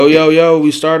Yo,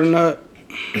 we starting up.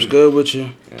 What's good with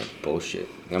you? Yeah, bullshit.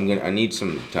 I need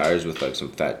some tires with like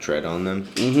some fat tread on them.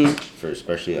 For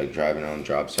especially like driving on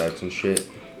job sites and shit.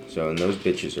 So and those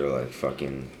bitches are like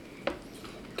fucking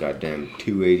goddamn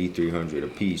 280, 300 a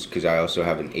piece. Cause I also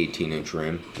have an 18-inch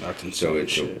rim. That's insane. So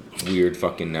it's shit. a weird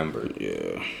fucking number.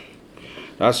 Yeah,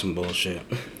 that's some bullshit.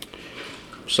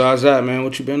 Besides that, man,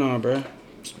 what you been on, bro?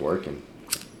 Just working,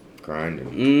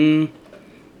 grinding.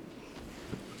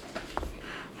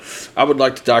 I would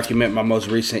like to document my most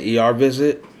recent ER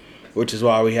visit, which is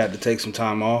why we had to take some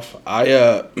time off.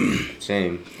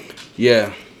 Same.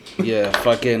 Yeah,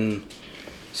 fucking.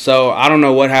 So I don't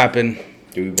know what happened.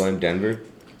 Do we blame Denver?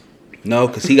 No,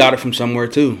 because he got it from somewhere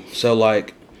too. So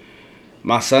like,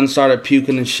 my son started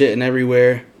puking and shitting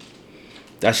everywhere.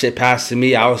 That shit passed to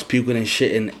me. I was puking and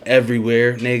shitting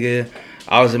everywhere, nigga.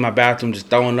 I was in my bathroom just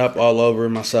throwing up all over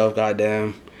myself,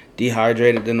 goddamn.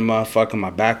 Dehydrated in the motherfucker. My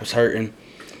back was hurting.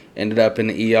 Ended up in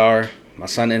the ER. My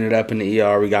son ended up in the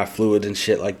ER. We got fluids and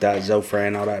shit like that.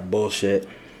 Zofran, all that bullshit.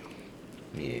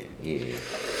 Yeah.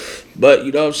 But,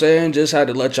 you know what I'm saying? Just had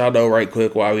to let y'all know right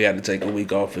quick why we had to take a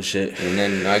week off and shit. And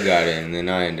then I got it, and then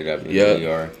I ended up in the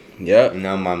ER. Yep. And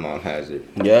now my mom has it.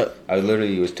 Yep. I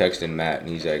literally was texting Matt, and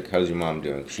he's like, how's your mom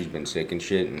doing? She's been sick and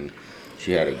shit, and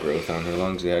she had a growth on her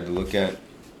lungs they had to look at.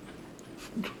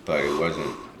 But it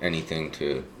wasn't anything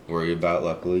to worry about,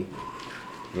 luckily.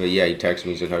 But yeah, he texted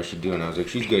me, he's like, how's she doing? I was like,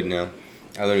 she's good now.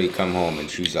 I literally come home, and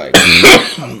she's like...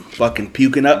 fucking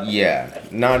puking up? Yeah,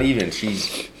 not even.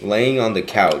 She's laying on the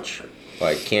couch,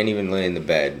 like, can't even lay in the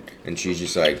bed, and she's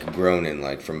just, like, groaning,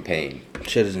 like, from pain.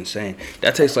 Shit is insane.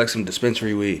 That tastes like some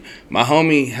dispensary weed. My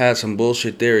homie had some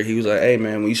bullshit theory. He was like, hey,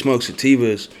 man, when you smoke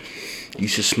sativas, you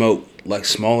should smoke, like,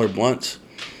 smaller blunts,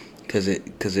 because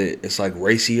it's, like,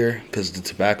 racier, because the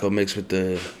tobacco mixed with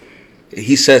the...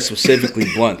 He said specifically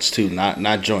blunts, too,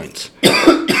 not joints.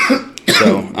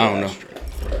 So, I don't know.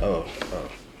 Oh.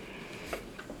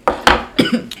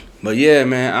 But, yeah,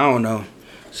 man, I don't know.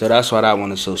 So, that's why that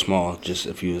one is so small, just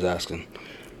if you was asking.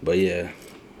 But, yeah.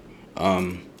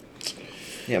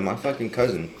 Yeah, my fucking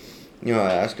cousin, you know,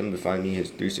 I asked him to find me his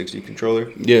 360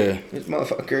 controller. Yeah. This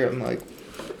motherfucker, I'm like,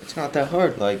 it's not that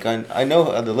hard. Like, I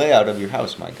know the layout of your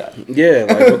house, my guy. Yeah,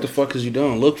 like, what the fuck is you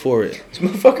doing? Look for it. This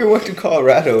motherfucker went to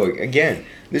Colorado again.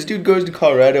 This dude goes to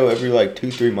Colorado every, like,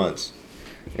 2-3 months.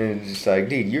 And it's just like,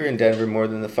 dude, you're in Denver more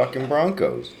than the fucking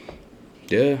Broncos.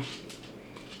 Yeah.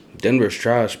 Denver's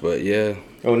trash, but yeah.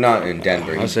 Oh, not in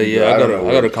Denver. I say, yeah, I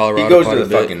go to Colorado. He goes quite to a the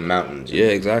bit. fucking mountains. Yeah,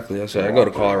 exactly. I say I go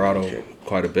to Colorado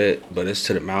quite a bit, but it's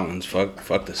to the mountains.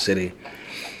 Fuck the city.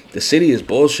 The city is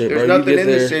bullshit, There's bro. nothing in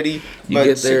the city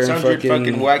but 600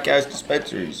 fucking whack-ass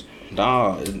dispensaries.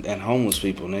 Nah, and homeless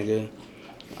people, nigga.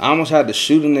 I almost had to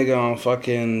shoot a nigga on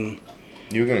fucking...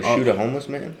 You were gonna shoot a homeless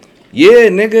man? Yeah,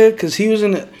 nigga, because he was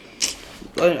in the...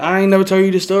 Like, I ain't never told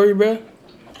you the story, bro.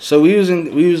 So we was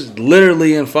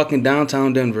literally in fucking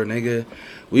downtown Denver, nigga.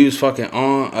 We was fucking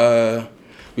on,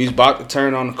 we was about to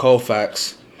turn on the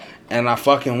Colfax. And I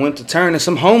fucking went to turn and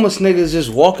some homeless niggas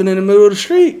just walking in the middle of the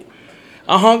street.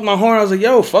 I honked my horn. I was like,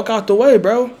 yo, fuck out the way,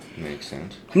 bro. Makes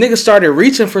sense. Nigga started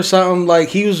reaching for something. Like,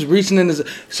 he was reaching in his...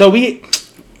 So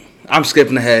I'm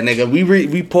skipping ahead, nigga.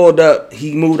 We pulled up.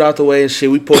 He moved out the way and shit.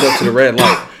 We pulled up to the red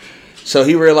light. So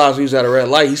he realized we was at a red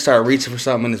light. He started reaching for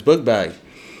something in his book bag.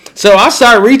 So I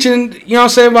started reaching, you know what I'm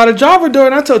saying, by the driver door.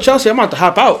 And I told Chelsea, I'm about to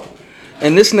hop out.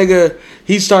 And this nigga,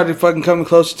 he started fucking coming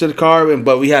closer to the car.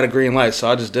 But we had a green light. So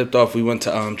I just dipped off. We went to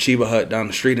Chiba Hut down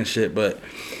the street and shit. But...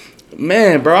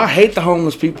 Man, bro, I hate the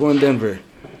homeless people in Denver.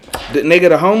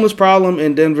 The homeless problem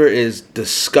in Denver is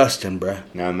disgusting, bro.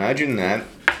 Now imagine that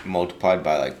multiplied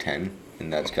by like 10,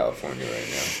 and that's California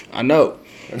right now. I know.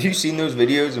 Have you seen those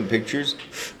videos and pictures?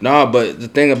 Nah, but the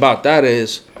thing about that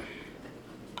is,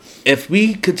 if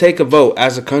we could take a vote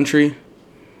as a country,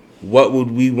 what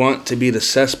would we want to be the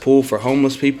cesspool for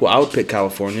homeless people? I would pick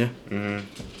California. Mm-hmm.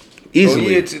 Easily. Oh,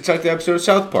 yeah, it's like the episode of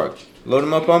South Park. Load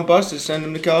them up on buses, send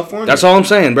them to California. That's all I'm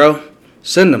saying, bro.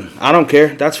 Send them. I don't care.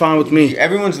 That's fine with me.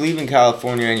 Everyone's leaving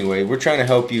California anyway. We're trying to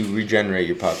help you regenerate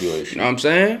your population. You know what I'm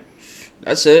saying?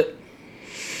 That's it.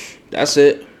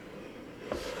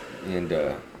 And,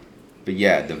 but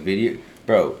yeah, the video...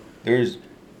 Bro,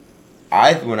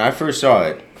 when I first saw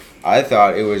it, I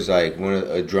thought it was like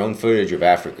a drone footage of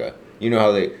Africa. You know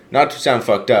how they... Not to sound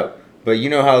fucked up, but you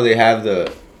know how they have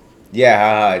the... Yeah,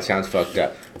 haha, it sounds fucked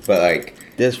up. But, like...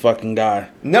 This fucking guy.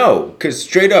 No, because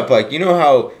straight up, like, you know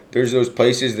how there's those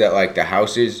places that, like, the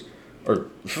houses, or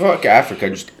fuck Africa,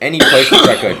 just any place that's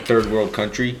like a third world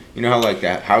country, you know how, like,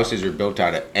 the houses are built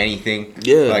out of anything?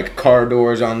 Yeah. Like, car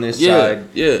doors on this side?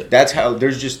 Yeah. That's how,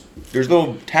 there's just There's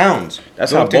little towns.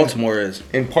 That's how built in- Baltimore is.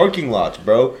 in parking lots,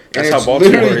 bro. That's and how it's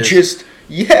Baltimore literally is.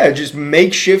 just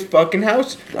makeshift fucking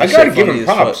house. I That gotta shit give funny them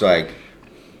as props. fuck. Like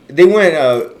they went.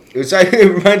 It's like it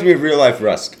reminds me of real life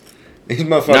Rust. These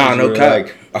motherfuckers no were cap.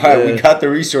 like, all right, Yeah. we got the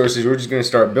resources. We're just gonna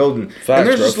start building. Facts, and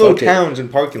there's bro, just little fuck it. towns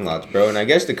and parking lots, bro. And I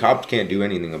guess the cops can't do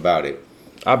anything about it.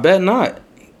 I bet not.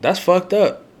 That's fucked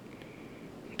up.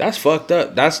 That's fucked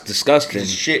up. That's disgusting.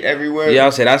 There's shit everywhere. Yeah,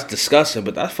 I'll say that's disgusting,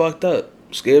 but that's fucked up.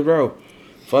 Skid Row.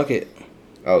 Fuck it.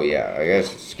 Oh yeah, I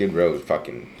guess Skid Row is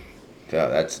fucking.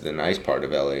 That's the nice part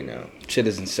of LA now. Shit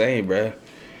is insane, bruh.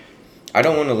 I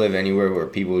don't want to live anywhere where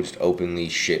people just openly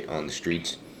shit on the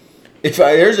streets.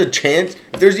 There's a chance,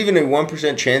 if there's even a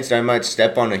 1% chance that I might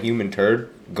step on a human turd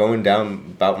going down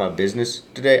about my business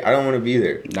today, I don't want to be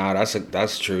there. Nah,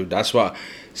 that's true. That's why.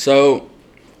 So,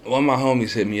 one of my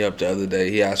homies hit me up the other day.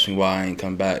 He asked me why I ain't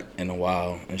come back in a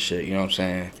while and shit. You know what I'm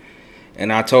saying?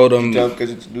 And I told him,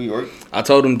 Because it's New York. I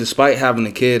told him, despite having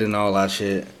a kid and all that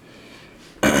shit,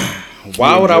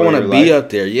 why would I enjoy want to your be life? up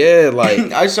there? Yeah, like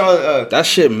I saw that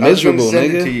shit I was gonna miserable,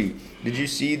 send it to nigga. you. Did you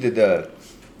see that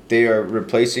they are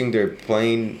replacing their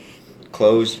plain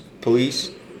clothes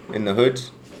police in the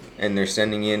hoods, and they're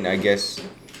sending in, I guess,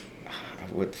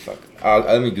 what the fuck?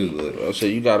 Let me Google it. Oh, so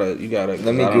you gotta. Let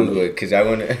me Google it because I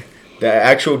want to. The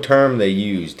actual term they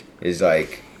used is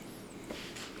like.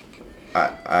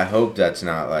 I hope that's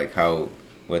not like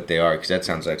what they are, because that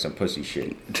sounds like some pussy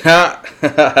shit.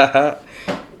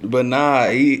 But nah,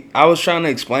 I was trying to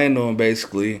explain to him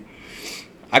basically.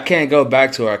 I can't go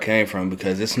back to where I came from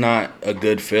because it's not a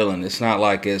good feeling. It's not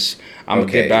like I'm gonna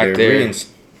get back they're there.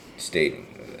 reinstating.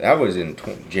 That was in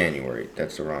January.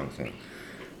 That's the wrong thing.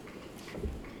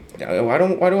 Why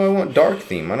do I want dark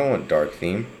theme? I don't want dark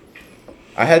theme.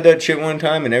 I had that shit one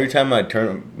time, and every time I turn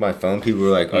on my phone, people were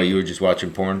like, "Oh, you were just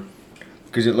watching porn,"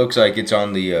 because it looks like it's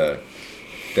on the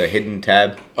hidden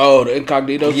tab. Oh, the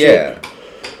incognito. Yeah. Shit?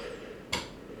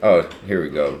 Oh, here we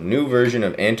go. New version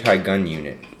of anti-gun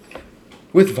unit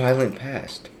with violent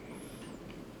past.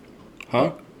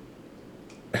 Huh?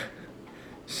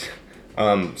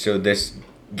 So this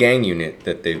gang unit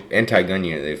anti-gun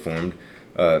unit they formed,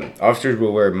 officers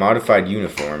will wear modified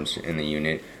uniforms in the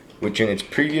unit, which in its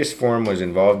previous form was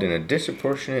involved in a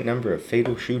disproportionate number of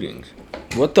fatal shootings.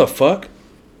 What the fuck?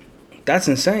 That's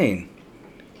insane.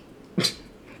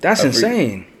 That's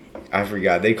insane. I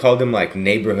forgot. They called them like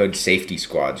neighborhood safety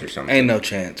squads or something. Ain't no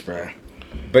chance, bruh.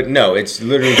 But no, it's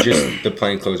literally just the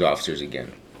plainclothes officers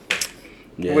again.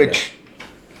 Yeah. Which,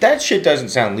 that shit doesn't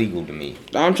sound legal to me.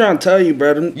 I'm trying to tell you,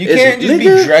 brother. You can't just be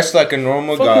dressed like a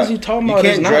normal Fuck guy. is you talking You about?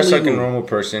 can't It's not dress like a legal. normal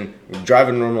person, drive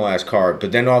a normal ass car,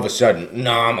 but then all of a sudden,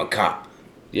 nah, I'm a cop.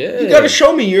 Yeah. You gotta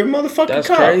show me you're a motherfucking That's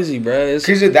cop. crazy, bruh.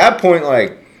 Because at that point,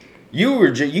 like, you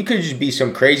could just be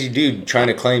some crazy dude trying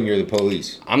to claim you're the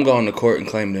police. I'm going to court and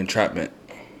claiming entrapment.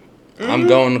 Mm-hmm. I'm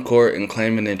going to court and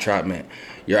claiming entrapment.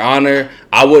 Your Honor,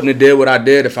 I wouldn't have did what I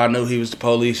did if I knew he was the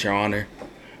police, Your Honor.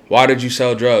 Why did you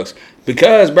sell drugs?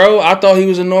 Because, bro, I thought he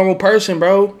was a normal person,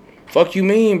 bro. Fuck you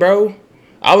mean, bro?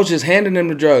 I was just handing him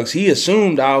the drugs. He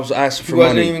assumed I was asking for He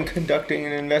wasn't money. even conducting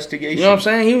an investigation. You know what I'm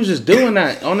saying? He was just doing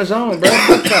that on his own,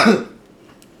 bro.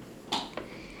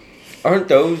 Aren't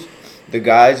those the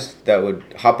guys that would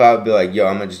hop out and be like, yo,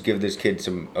 I'm gonna just give this kid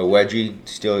a wedgie,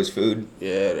 steal his food?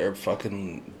 Yeah, they're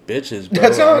fucking bitches, bro.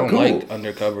 That's not I don't cool. like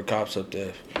undercover cops up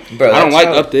there. Bro, I don't that's like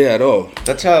how- up there at all.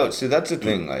 That's the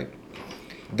thing, like,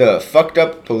 the fucked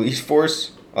up police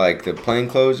force, like the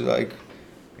plainclothes, like,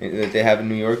 that they have in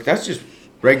New York, that's just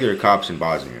regular cops in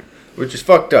Bosnia, which is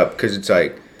fucked up, because it's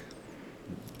like,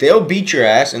 they'll beat your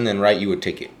ass and then write you a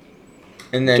ticket.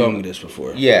 And then, Told me this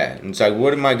before. yeah, and it's like,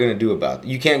 what am I going to do about it?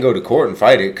 You can't go to court and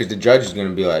fight it, because the judge is going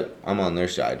to be like, I'm on their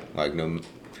side. Like, no,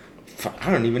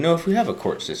 I don't even know if we have a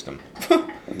court system.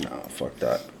 No, fuck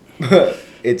that.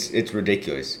 It's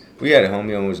ridiculous. We had a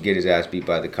homie almost get his ass beat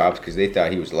by the cops because they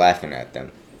thought he was laughing at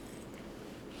them.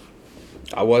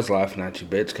 I was laughing at you,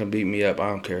 bitch. Come beat me up. I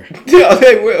don't care. Yeah,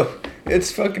 they will.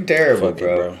 It's fucking terrible, Fuck it,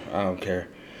 bro. bro. I don't care.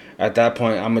 At that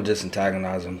point, I'm going to just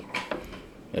antagonize them.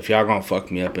 If y'all going to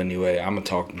fuck me up anyway, I'm going to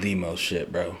talk the most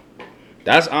shit, bro.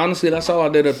 That's all I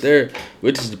did up there,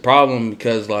 which is the problem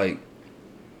because, like,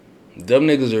 them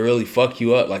niggas will really fuck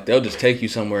you up. Like, they'll just take you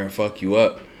somewhere and fuck you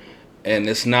up. And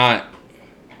it's not...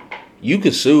 You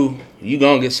could sue. You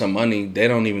gonna get some money. They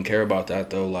don't even care about that,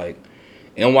 though. Like,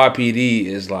 NYPD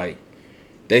is, like,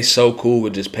 they so cool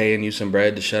with just paying you some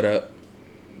bread to shut up.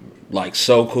 Like,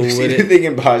 so cool See, with the it. thing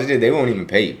in Bosnia, they won't even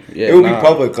pay you. Yeah, it will nah. be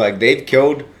public. Like, they've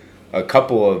killed a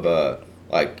couple of,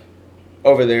 like,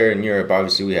 over there in Europe,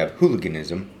 obviously we have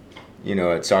hooliganism,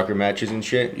 at soccer matches and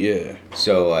shit. Yeah.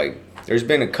 So, like, there's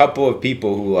been a couple of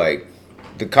people who, like,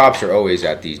 the cops are always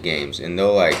at these games, and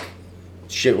they'll like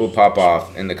shit will pop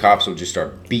off, and the cops will just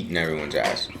start beating everyone's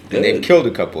ass, and they've killed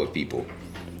a couple of people.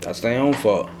 That's their own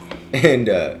fault. And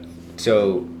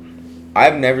so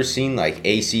I've never seen like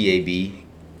ACAB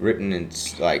written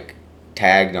and like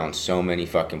tagged on so many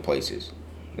fucking places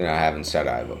than I have in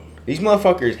Sarajevo. These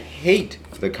motherfuckers hate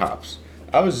the cops.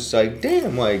 I was just like,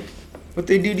 damn, like, what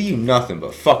they do to you? Nothing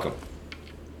but fuck them.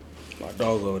 My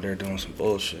dog over there doing some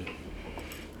bullshit.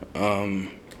 Man,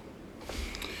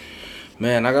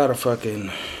 I got a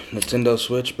fucking Nintendo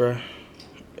Switch, bro.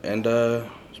 And,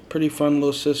 it's a pretty fun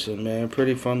little system, man.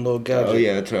 Pretty fun little gadget. Oh,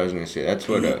 yeah, that's what I was going to say. That's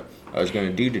what I was going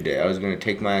to do today. I was going to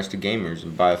take my ass to Gamers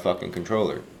and buy a fucking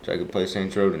controller so I could play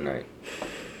Saints Row tonight.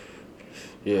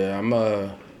 Yeah,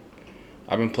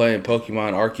 I've been playing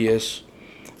Pokemon Arceus.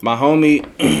 My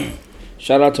homie,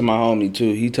 shout out to my homie,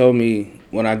 too. He told me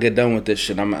when I get done with this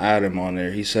shit, I'm going to add him on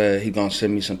there. He said he going to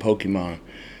send me some Pokemon,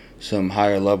 some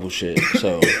higher level shit.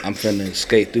 So I'm finna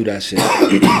skate through that shit.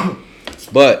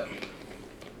 But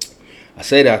I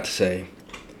say that to say,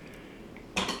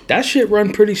 that shit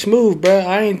run pretty smooth, bro.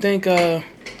 I didn't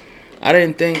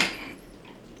think,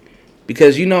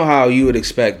 because you know how you would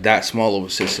expect that small of a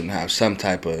system to have some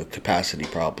type of capacity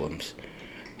problems.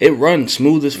 It runs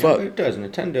smooth as fuck. Yeah, it does.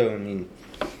 Nintendo, I mean,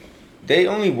 they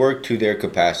only work to their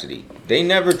capacity. They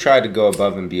never try to go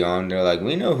above and beyond. They're like,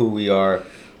 we know who we are.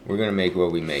 We're going to make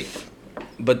what we make.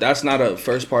 But that's not a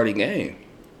first-party game.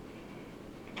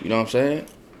 You know what I'm saying?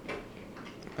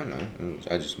 I don't know.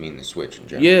 I just mean the Switch in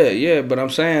general. Yeah, but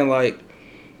I'm saying, like,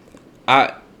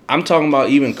 I'm talking about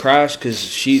even Crash,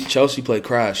 because Chelsea played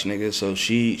Crash, nigga, so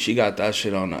she got that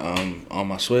shit on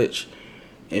my Switch.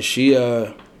 And she,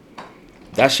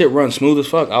 that shit runs smooth as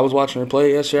fuck. I was watching her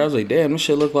play yesterday. I was like, damn, this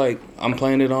shit look like I'm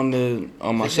playing it on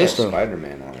my system.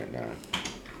 Spider-Man on it now.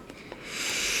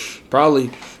 Probably.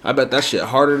 I bet that shit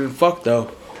harder than fuck, though.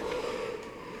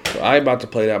 So I ain't about to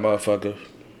play that motherfucker.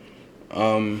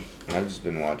 I've just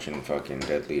been watching fucking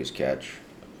Deadliest Catch.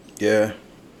 Yeah.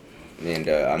 And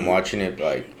I'm watching it,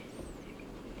 like,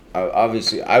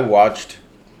 obviously, I watched,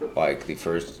 like, the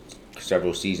first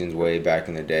several seasons way back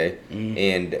in the day.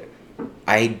 And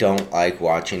I don't like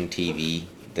watching TV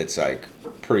that's, like,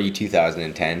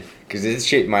 pre-2010. Because this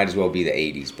shit might as well be the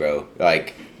 80s, bro.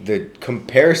 Like, the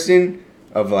comparison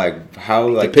of, like, how,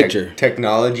 like,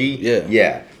 technology.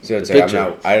 Yeah. So it's like,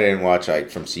 I didn't watch, like,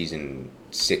 from season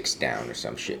 6 down or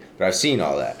some shit. But I've seen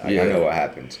all that. Like, I know what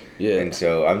happens. Yeah. And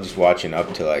so I'm just watching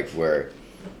up to, like, where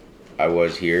I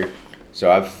was here. So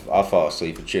I'll fall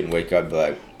asleep and shit and wake up and be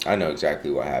like, I know exactly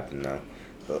what happened now.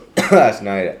 Last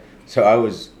night,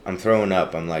 so I'm throwing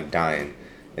up. I'm, like, dying.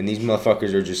 And these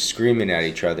motherfuckers are just screaming at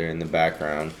each other in the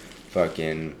background.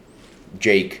 Fucking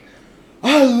Jake,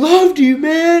 I loved you,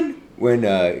 man! When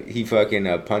he fucking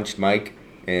punched Mike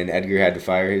and Edgar had to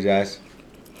fire his ass.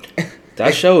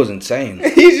 That show is insane.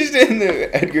 He's just in there.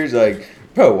 Edgar's like,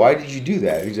 bro, why did you do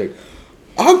that? He's like,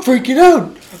 I'm freaking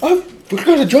out. We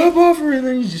got a job offer. And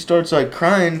then he just starts like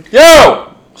crying.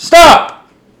 Yo! Stop!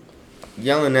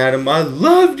 Yelling at him, I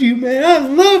loved you, man. I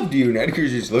loved you. And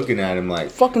Edgar's just looking at him like,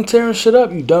 fucking tearing shit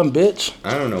up, you dumb bitch.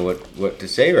 I don't know what to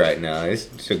say right now.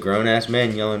 It's a grown-ass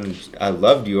man yelling, I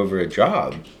loved you over a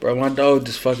job. Bro, my dog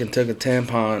just fucking took a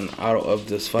tampon out of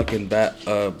this fucking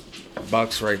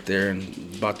box right there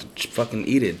and about to fucking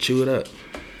eat it, chew it up.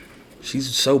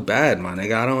 She's so bad, my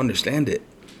nigga. I don't understand it.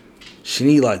 She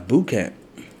need, like, boot camp.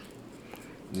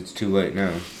 It's too late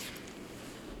now.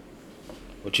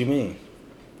 What you mean?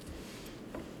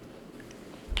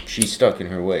 She's stuck in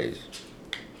her ways.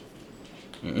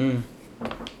 The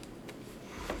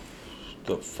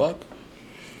fuck?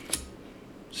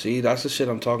 See, that's the shit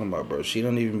I'm talking about, bro. She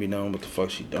don't even be knowing what the fuck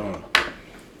she doing.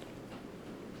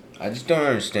 I just don't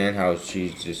understand how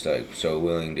she's just, like, so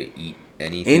willing to eat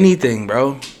anything. Anything,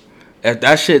 bro. If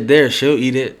that shit there, she'll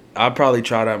eat it. I'll probably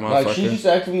try that motherfucker. Like, she just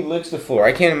actively licks the floor.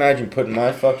 I can't imagine putting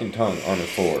my fucking tongue on the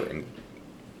floor and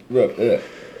rub it.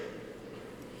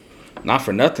 Not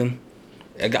for nothing.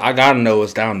 I gotta know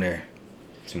what's down there.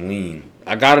 Some lean.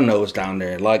 I gotta know what's down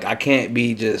there. Like, I can't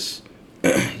be just...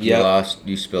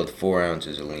 You spilled 4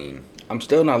 ounces of lean. I'm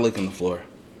still not licking the floor.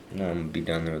 No, I'm gonna be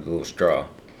down there with a little straw.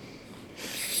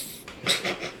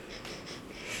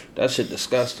 That shit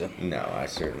disgusting. No, I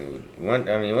certainly would.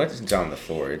 Once it's on the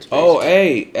floor, it's... Oh,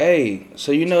 hey.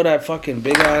 So you know that fucking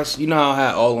big ass... You know how I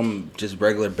had all them just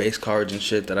regular base cards and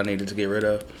shit that I needed to get rid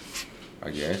of? I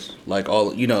guess. Like,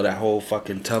 all... You know, that whole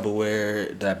fucking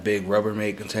Tupperware, that big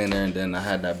Rubbermaid container, and then I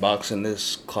had that box in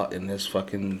this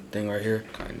fucking thing right here.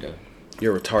 Kinda.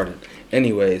 You're retarded.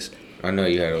 Anyways... I know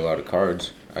you had a lot of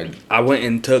cards. I went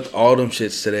and took all them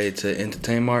shits today to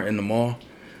Entertain Mart in the mall.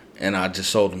 And I just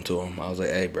sold them to him. I was like,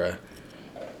 hey, bruh,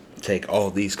 take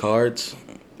all these cards.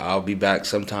 I'll be back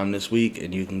sometime this week,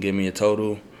 and you can give me a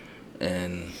total.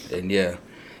 And yeah,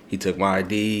 he took my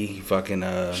ID. He fucking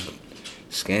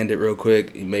scanned it real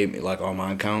quick. He made me like on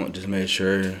my account, just made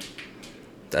sure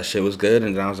that shit was good.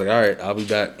 And then I was like, all right, I'll be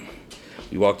back.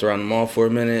 We walked around the mall for a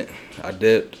minute. I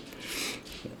dipped.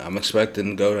 I'm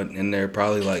expecting to go in there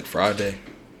probably like Friday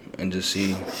and just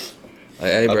see.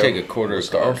 Like, hey, I'll bro, take a quarter what's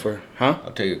a the card. offer? Huh?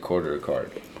 I'll take a quarter a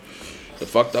card. The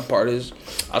fucked up part is,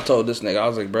 I told this nigga, I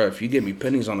was like, bro, if you give me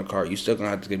pennies on the card, you still gonna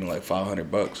have to give me like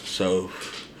 $500. So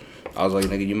I was like,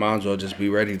 nigga, you might as well just be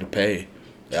ready to pay.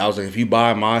 I was like, if you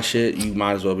buy my shit, you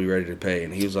might as well be ready to pay.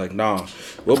 And he was like, nah,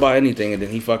 we'll buy anything. And then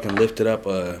he fucking lifted up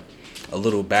a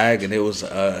little bag, and it was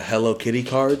Hello Kitty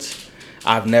cards.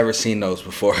 I've never seen those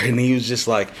before. And he was just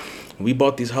like, we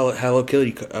bought these Hello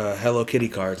Kitty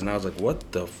cards. And I was like,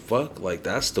 what the fuck? Like,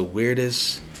 that's the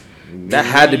weirdest. That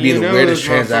had to be the weirdest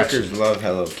transaction. Motherfuckers love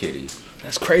Hello Kitty.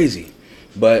 That's crazy.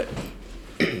 But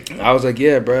I was like,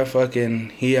 yeah, bruh,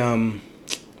 fucking,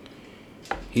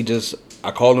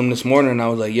 I called him this morning and I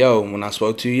was like, yo, when I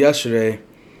spoke to you yesterday,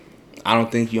 I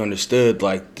don't think you understood,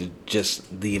 like, the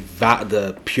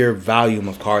pure volume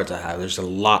of cards I have. There's a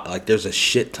lot, like, there's a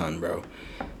shit ton, bro.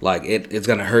 Like, it's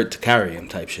gonna hurt to carry him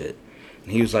type shit.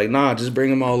 And he was like, nah, just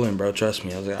bring them all in, bro, trust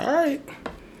me. I was like, all right,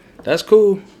 that's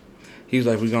cool. He was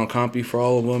like, we're gonna comp you for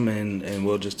all of them and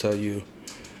we'll just tell you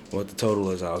what the total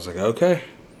is. I was like, okay,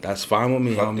 that's fine with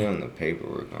me. Fuck doing the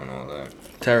paperwork on all that.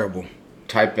 Terrible.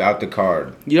 Type out the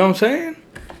card. You know what I'm saying?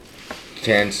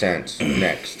 10 cents.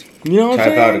 Next. You know what I'm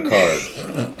saying? Type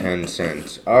out a card. 10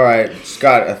 cents. All right,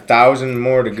 Scott, 1,000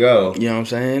 more to go. You know what I'm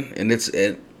saying? And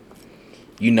it.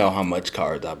 You know how much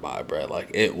cards I buy, bro.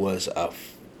 Like, it was a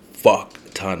fuck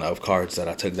ton of cards that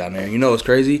I took down there. You know what's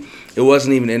crazy? It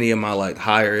wasn't even any of my, like,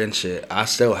 higher end shit. I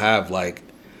still have, like,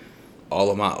 all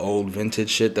of my old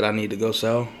vintage shit that I need to go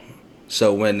sell.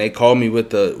 So when they call me with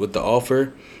the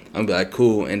offer, I'm be like,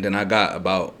 cool. And then I got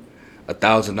about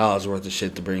 $1,000 worth of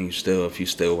shit to bring you still if you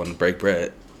still want to break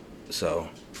bread. So,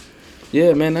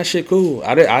 yeah, man, that shit cool.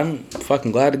 I'm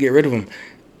fucking glad to get rid of him.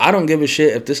 I don't give a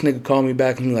shit if this nigga call me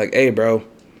back and be like, hey, bro,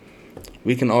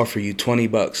 we can offer you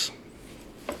 $20.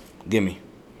 Gimme.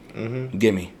 Mm-hmm.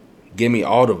 Gimme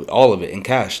all of it in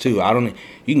cash, too.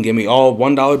 You can give me all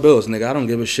 $1 bills, nigga. I don't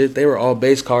give a shit. They were all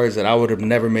base cards that I would have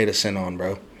never made a cent on,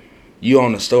 bro. You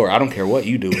own the store. I don't care what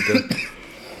you do with them.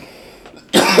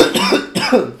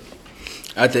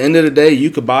 At the end of the day,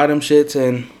 you could buy them shits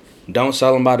and don't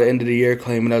sell them by the end of the year,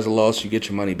 claim it as a loss, you get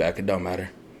your money back. It don't matter.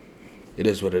 It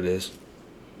is what it is.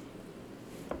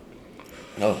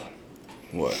 Oh.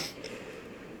 What?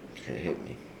 It hit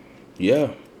me.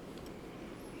 Yeah.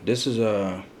 This is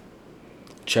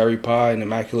cherry pie and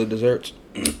immaculate desserts.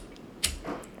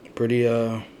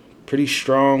 Pretty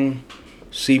strong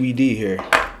CBD here.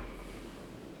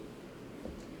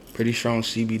 Pretty strong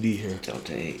CBD here.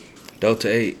 Delta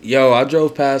 8. Yo, I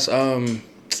drove past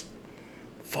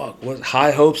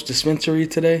High Hopes Dispensary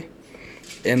today.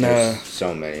 And There's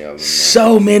so many of them.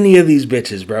 So many of these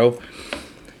bitches, bro.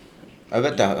 I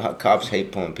bet the cops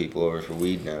hate pulling people over for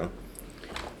weed now.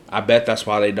 I bet that's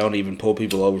why they don't even pull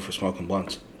people over for smoking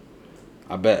blunts.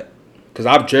 I bet. Because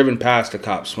I've driven past a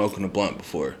cop smoking a blunt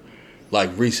before. Like,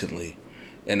 recently.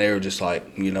 And they were just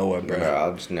like, you know what, bro? Bro,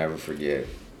 I'll just never forget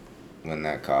when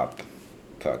that cop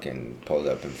fucking pulled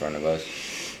up in front of us.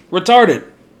 Retarded.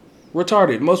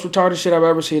 Most retarded shit I've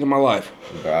ever seen in my life.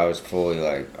 But I was fully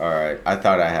like, alright. I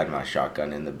thought I had my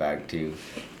shotgun in the bag, too.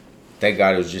 Thank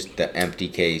God it was just the empty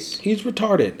case. He's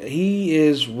retarded. He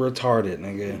is retarded,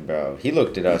 nigga. Bro, he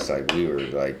looked at us like we were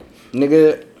like...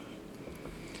 Nigga,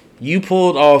 you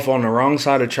pulled off on the wrong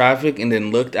side of traffic and then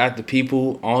looked at the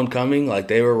people oncoming like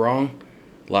they were wrong.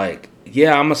 Like,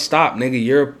 yeah, I'ma stop, nigga.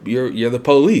 You're the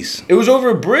police. It was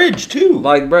over a bridge, too.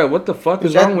 Like, bro, what the fuck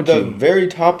is wrong with you? At the very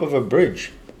top of a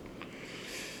bridge.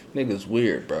 Nigga's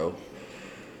weird, bro.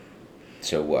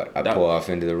 So what? I pull off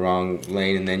into the wrong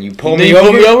lane and then you pull me over?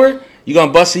 over? Pull me over? You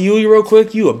gonna bust a Yui real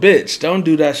quick? You a bitch. Don't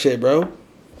do that shit, bro.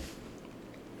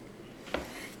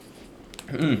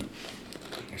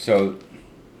 So,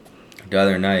 the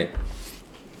other night,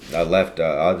 I left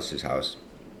Aldous' house.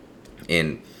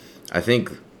 And I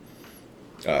think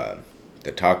the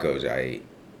tacos I ate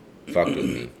fucked with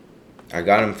me. I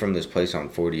got them from this place on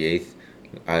 48th.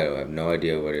 I have no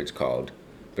idea what it's called.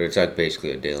 But it's like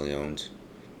basically a De Leon's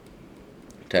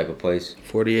type of place.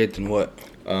 48th and what?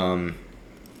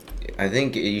 I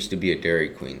think it used to be a Dairy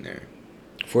Queen there.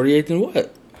 48th and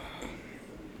what?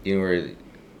 You know where...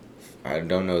 I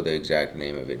don't know the exact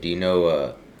name of it. Do you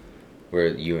know where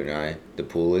you and I, the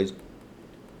pool is?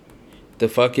 The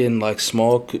fucking like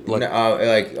small like. No,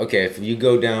 like okay, if you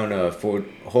go down Fort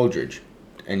Holdridge,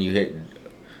 and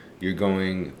you're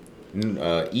going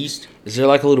east. Is there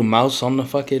like a little mouse on the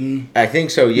fucking? I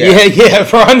think so. Yeah. Yeah,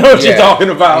 bro. I know what you're Yeah.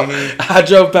 talking about. Mhm. I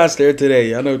drove past there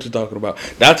today. I know what you're talking about.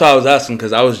 That's why I was asking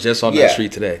because I was just on Yeah. that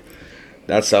street today.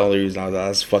 That's the only reason I was.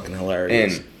 That's fucking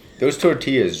hilarious. And those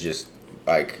tortillas just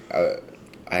like I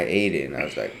ate it and I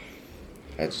was like,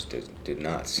 that just did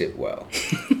not sit well.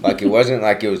 Like it wasn't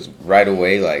like it was right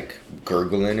away like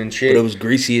gurgling and shit. But it was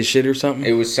greasy as shit or something.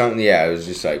 It was something. Yeah, it was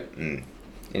just like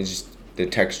it's just the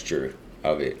texture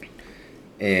of it.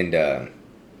 And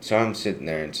so I'm sitting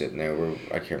there. I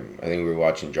think we were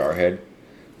watching Jarhead,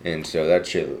 and so that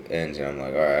shit ends, and I'm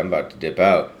like, all right, I'm about to dip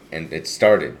out, and it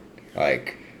started.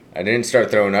 Like I didn't start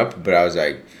throwing up, but I was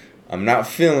like, I'm not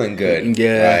feeling good.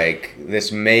 Yeah. Like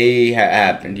this may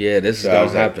happen. Yeah, this is So I gonna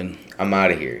was like, happen. I'm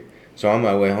out of here. So on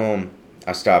my way home,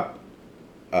 I stop.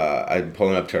 I'm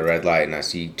pulling up to a red light, and I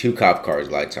see 2 cop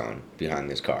cars lights on behind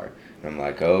this car, and I'm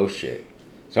like, oh shit,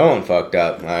 someone fucked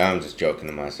up. I'm just joking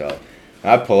to myself.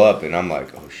 I pull up and I'm like,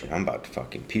 oh shit, I'm about to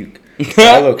fucking puke. So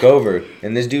I look over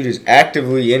and this dude is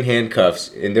actively in handcuffs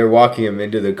and they're walking him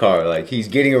into the car. Like he's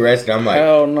getting arrested. I'm like,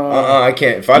 Hell no. I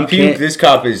can't. If I You puke, can't. this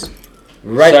cop is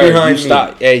right Sir, behind you me.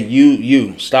 stop. Hey,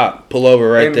 you stop. Pull over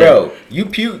right And there. bro, you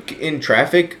puke in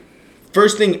traffic.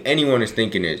 First thing anyone is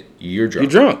thinking is you're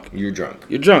drunk. You're drunk. You're drunk.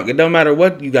 You're drunk. It don't matter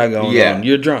what you got going on.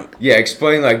 You're drunk. Yeah,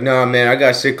 explain like, nah, man, I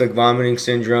got cyclic vomiting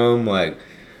syndrome. Like,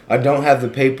 I don't have the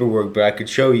paperwork, but I could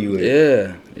show you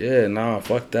it. Yeah, nah,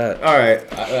 fuck that. All right,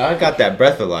 I got that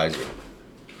breathalyzer.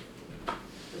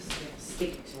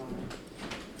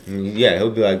 Yeah,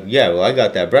 he'll be like, yeah, well, I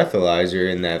got that breathalyzer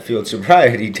and that field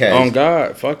sobriety test. On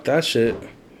God, fuck that shit.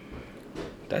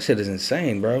 That shit is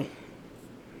insane, bro.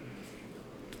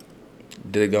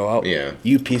 Did it go out? Yeah.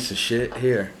 You piece of shit.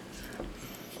 Here.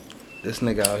 This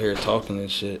nigga out here talking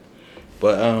and shit.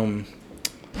 But, And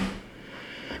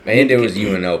it was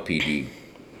UNLPD.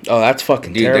 oh, that's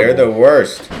fucking Dude, terrible. they're the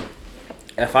worst.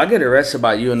 If I get arrested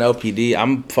by UNLPD,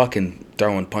 I'm fucking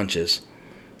throwing punches.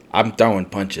 I'm throwing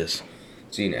punches.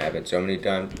 Seen Abbott so many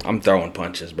times. I'm throwing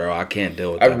punches, bro. I can't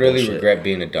deal with I that really bullshit. regret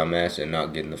being a dumbass and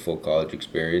not getting the full college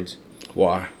experience.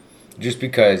 Why? Just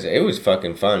because it was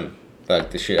fucking fun.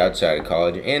 Like the shit outside of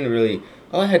college. And really,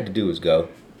 all I had to do was go.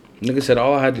 Nigga said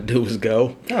all I had to do was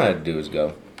go. All I had to do was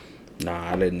go.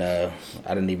 Nah, I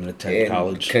didn't even attend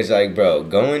college. Because, like, bro,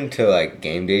 going to, like,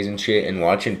 game days and shit and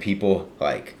watching people,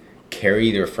 like, carry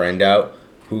their friend out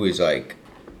who is, like,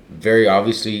 very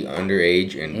obviously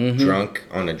underage and drunk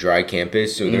on a dry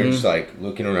campus. So they're just, like,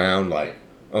 looking around like,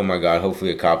 oh, my God,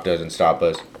 hopefully a cop doesn't stop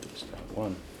us.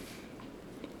 One.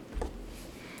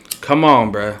 Come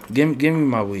on, bruh. Give me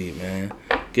my weed, man.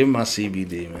 Give me my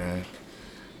CBD, man.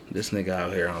 This nigga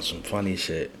out here on some funny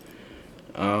shit.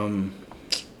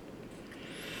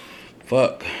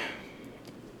 Fuck.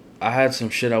 I had some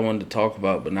shit I wanted to talk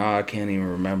about, but now I can't even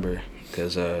remember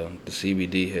because the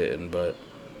CBD hitting. But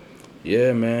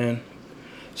yeah, man.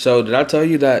 So did I tell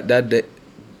you that day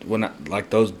when like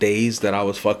those days that I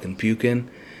was fucking puking?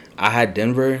 I had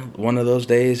Denver one of those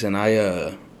days, and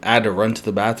I had to run to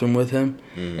the bathroom with him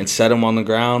and set him on the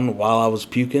ground while I was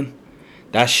puking.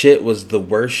 That shit was the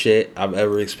worst shit I've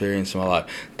ever experienced in my life.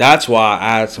 That's why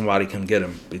I had somebody come get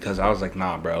him, because I was like,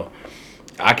 nah, bro,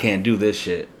 I can't do this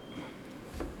shit.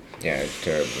 Yeah, it's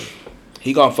terrible.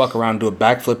 He gonna fuck around and do a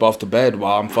backflip off the bed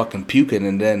while I'm fucking puking,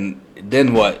 and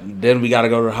then what? Then we gotta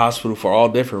go to the hospital for all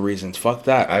different reasons. Fuck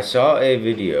that. I saw a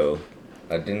video.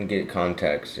 I didn't get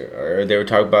context, or they were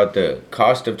talking about the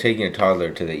cost of taking a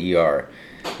toddler to the ER.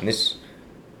 And this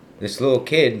little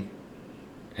kid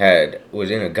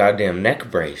was in a goddamn neck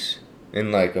brace.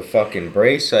 In like a fucking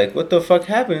brace. Like, what the fuck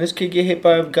happened? This kid get hit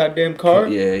by a goddamn car?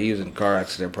 Yeah, he was in a car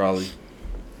accident probably.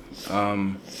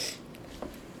 I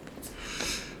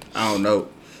don't know.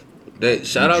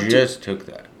 Shout out You to. just took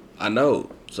that. I know.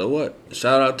 So what?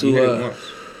 Shout out to. You hit it once.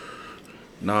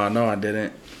 No, I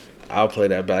didn't. I'll play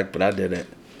that back, but I didn't.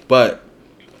 But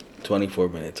 24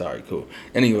 minutes. All right, cool.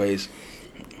 Anyways,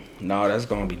 no, that's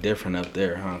gonna be different up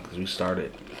there, huh? Because we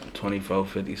started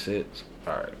 24:56.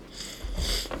 All right.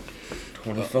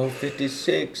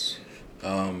 24:56.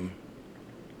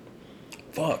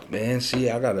 Fuck, man. See,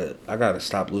 I gotta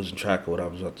stop losing track of what I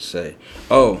was about to say.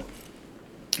 Oh,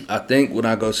 I think when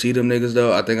I go see them niggas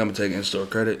though, I think I'm gonna take in-store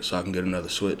credit so I can get another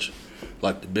Switch,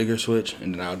 like the bigger Switch,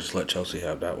 and then I'll just let Chelsea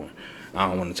have that one. I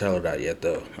don't want to tell her that yet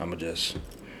though. I'm gonna just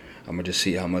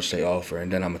see how much they offer, and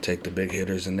then I'm gonna take the big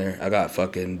hitters in there. I got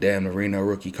fucking Dan Marino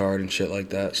rookie card and shit like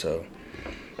that, so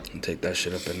I'll take that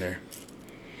shit up in there.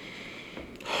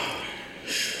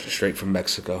 Straight from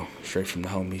Mexico, straight from the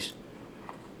homies.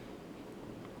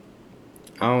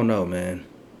 I don't know, man.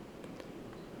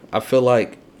 I feel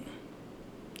like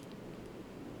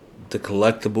the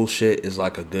collectible shit is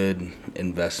like a good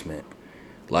investment.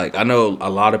 Like, I know a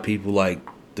lot of people like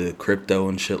the crypto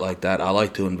and shit like that. I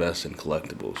like to invest in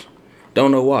collectibles.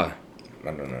 Don't know why.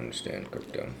 I don't understand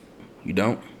crypto. You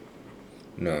don't?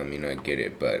 No, I mean I get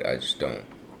it, but I just don't.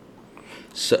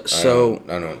 So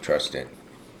I don't trust it.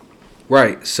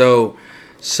 right. So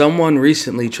someone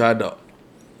recently tried to.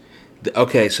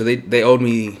 Okay, so they owed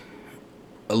me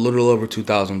a little over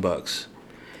 $2,000,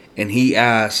 and he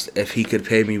asked if he could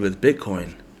pay me with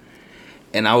Bitcoin,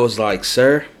 and I was like,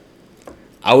 sir,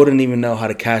 I wouldn't even know how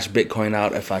to cash Bitcoin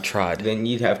out if I tried. Then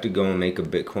you'd have to go and make a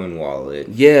Bitcoin wallet.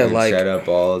 Yeah, and like, set up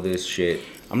all of this shit.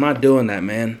 I'm not doing that,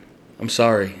 man. I'm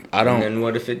sorry. I don't. And then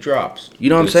what if it drops? You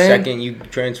know what I'm saying? The second you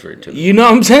transfer it to me. You know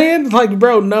what I'm saying? Like,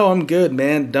 bro, no, I'm good,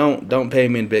 man. Don't pay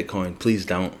me in Bitcoin. Please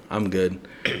don't. I'm good.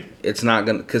 It's not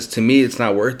gonna, cause to me it's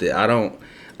not worth it. I don't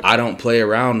play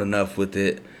around enough with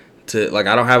it to, like,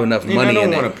 I don't have enough money in it. I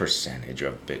don't want a percentage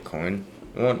of Bitcoin.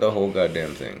 I want the whole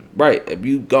goddamn thing. Right. If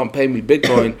you gonna pay me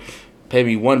Bitcoin, pay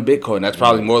me one Bitcoin. That's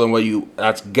probably more than what you.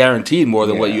 That's guaranteed more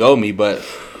than what you owe me. But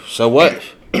so what?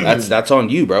 That's on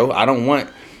you, bro. I don't want.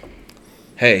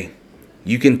 Hey,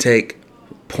 you can take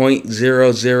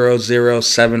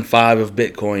 0.00075 of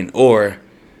Bitcoin or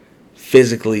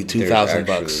physically $2,000.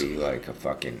 Actually, like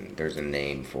there's a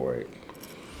name for it.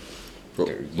 For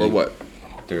what?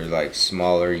 There's like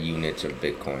smaller units of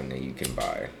Bitcoin that you can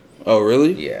buy. Oh,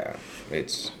 really? Yeah,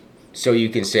 it's so you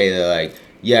can say that, like,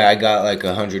 yeah, I got like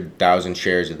 100,000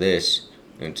 shares of this,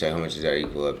 and say how much does that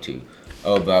equal up to?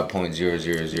 Oh, about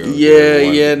 0.0001.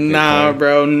 Yeah, nah,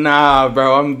 bro,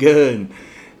 I'm good.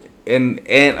 And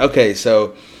okay,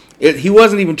 so he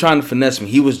wasn't even trying to finesse me.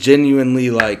 He was genuinely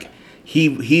like,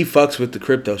 he fucks with the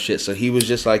crypto shit. So he was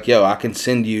just like, yo, I can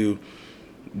send you,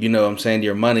 you know what I'm saying,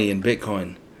 your money in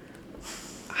Bitcoin.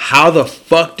 How the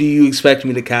fuck do you expect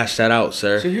me to cash that out,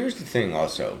 sir? So here's the thing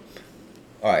also.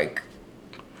 Like,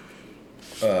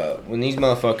 when these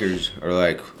motherfuckers are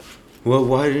like, well,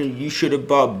 why didn't you should have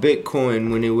bought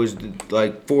Bitcoin when it was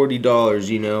like $40,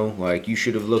 you know? Like, you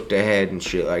should have looked ahead and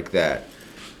shit like that.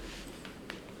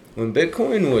 When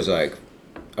Bitcoin was like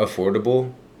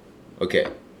affordable, okay.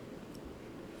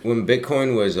 When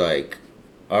Bitcoin was like,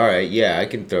 all right, yeah, I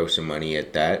can throw some money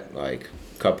at that, like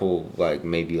couple, like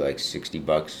maybe like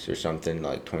 $60 or something,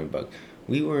 like $20.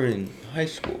 We were in high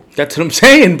school. That's what I'm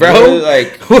saying, bro.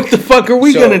 Like, what the fuck are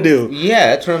we gonna do?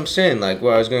 Yeah, that's what I'm saying. Like,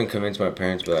 well, I was gonna convince my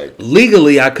parents, but like,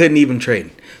 legally, I couldn't even trade.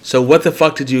 So what the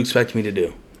fuck did you expect me to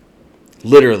do?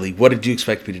 Literally, what did you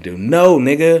expect me to do? No,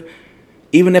 nigga.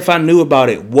 Even if I knew about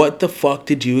it, what the fuck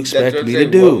did you expect me to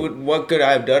do? What could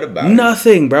I have done about it?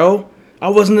 Nothing, bro. I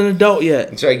wasn't an adult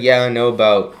yet. It's like, yeah, I know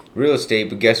about real estate,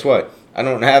 but guess what? I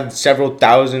don't have several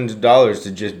thousands of dollars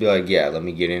to just be like, yeah, let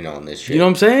me get in on this shit. You know what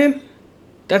I'm saying?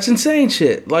 That's insane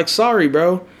shit. Like, sorry,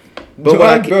 bro. But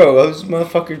like, bro, this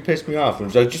motherfucker pissed me off. I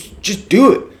was like, just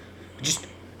do it.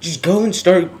 Just go and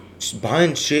start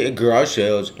buying shit at garage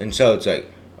sales. And so it's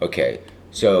like, okay,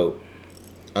 so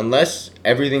unless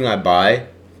everything I buy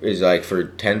is like for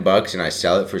 $10 and I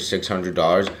sell it for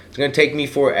 $600, it's gonna take me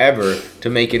forever to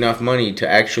make enough money to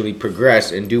actually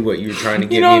progress and do what you're trying to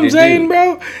get you know me to do. what I'm saying,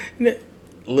 bro?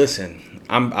 Listen,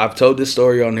 I've told this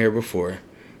story on here before,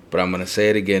 but I'm gonna say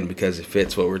it again because it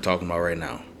fits what we're talking about right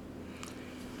now.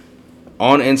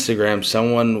 On Instagram,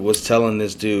 someone was telling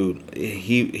this dude,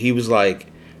 he was like,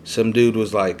 some dude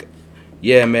was like,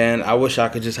 yeah, man, I wish I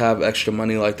could just have extra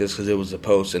money like this, because it was a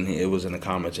post and it was in the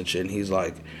comments and shit. And he's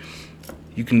like,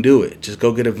 you can do it. Just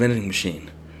go get a vending machine.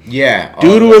 Yeah.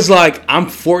 Dude was like, I'm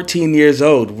 14 years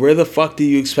old. Where the fuck do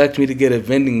you expect me to get a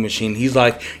vending machine? He's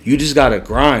like, you just gotta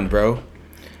grind, bro.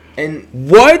 And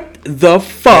what the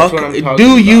fuck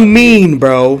do you mean,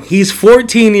 bro? He's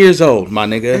 14 years old, my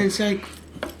nigga. And it's like,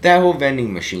 that whole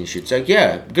vending machine shit's like,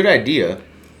 yeah, good idea.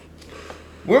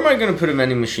 Where am I going to put a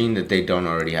vending machine that they don't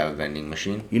already have a vending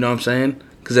machine? You know what I'm saying?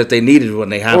 Because if they needed one,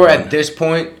 they have one. Or one. at this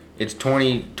point, it's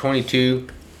 2022.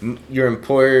 Your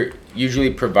employer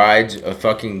usually provides a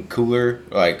fucking cooler,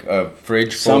 like a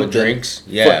fridge full of drinks.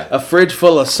 Yeah. A fridge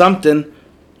full of something.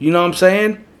 You know what I'm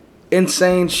saying?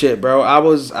 Insane shit, bro. I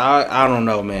don't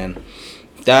know, man.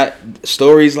 That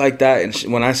stories like that, and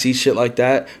when I see shit like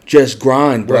that, just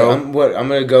grind, bro. I'm going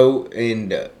to go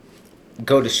and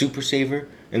go to Super Saver.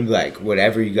 And be like,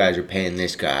 whatever you guys are paying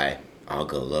this guy, I'll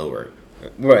go lower.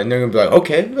 Right, and they're going to be like,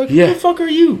 okay, like, who the fuck are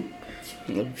you?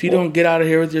 If you don't get out of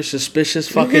here with your suspicious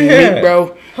fucking meat,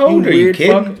 bro. How old are you,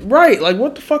 kid? Right, like,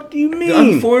 what the fuck do you mean?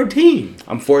 I'm 14.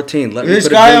 I'm 14. Let me this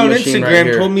put guy a on Instagram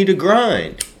right told me to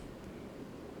grind.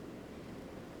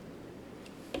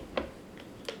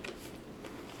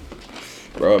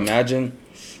 Bro, imagine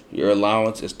your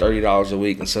allowance is $30 a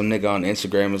week, and some nigga on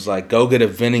Instagram is like, go get a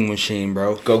vending machine,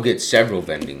 bro. Go get several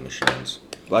vending machines.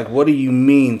 Like, what do you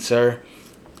mean, sir?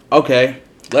 Okay,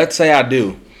 let's say I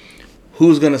do.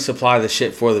 Who's going to supply the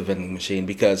shit for the vending machine?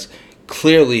 Because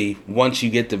clearly, once you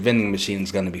get the vending machine,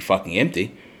 it's going to be fucking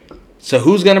empty. So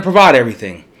who's going to provide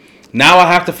everything? Now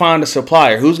I have to find a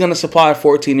supplier. Who's going to supply a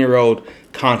 14-year-old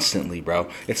constantly, bro?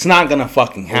 It's not going to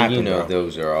fucking happen, you know, bro.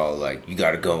 Those are all like, you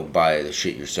got to go buy the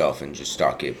shit yourself and just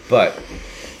stock it. But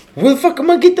where the fuck am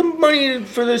I get the money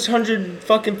for this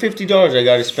 $150 I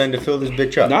got to spend to fill this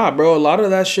bitch up? Nah, bro, a lot of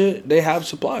that shit, they have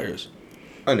suppliers.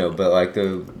 I know, but like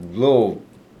the little...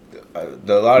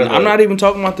 I'm not even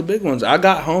talking about the big ones. I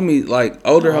got homies, like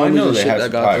older homies and shit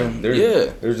that got them.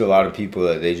 There's a lot of people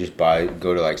that they just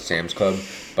go to like Sam's Club,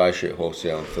 buy shit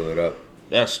wholesale and fill it up.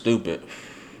 That's stupid.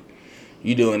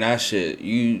 You doing that shit,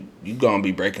 you gonna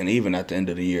be breaking even at the end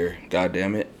of the year. God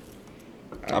damn it.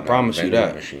 I promise you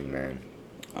that. Machine, man.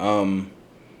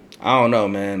 I don't know,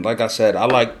 man. Like I said,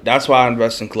 that's why I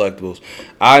invest in collectibles.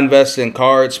 I invest in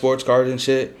cards, sports cards and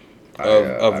shit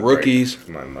of rookies.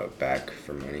 I break my back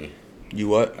for money. You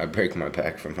what? I break my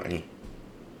back for money.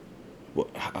 What?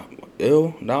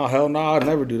 Ew? No, hell no. I'd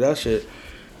never do that shit.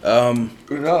 Not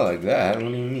like that. What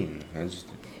do you mean? I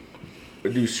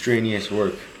do strenuous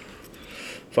work.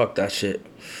 Fuck that shit.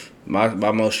 My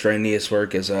most strenuous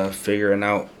work is figuring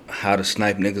out how to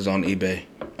snipe niggas on eBay.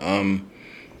 I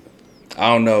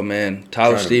don't know, man.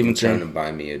 Tyler Stevenson trying to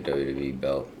buy me a WWE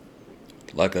belt,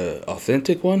 like a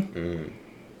authentic one.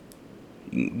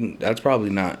 That's probably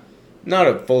not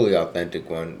a fully authentic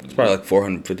one. It's probably like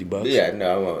 $450. Yeah,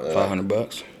 no, I want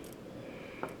 $500.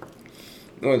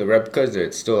 No, the replicas,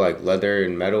 it's still like leather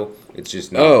and metal. It's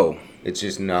just not. It's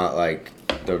just not like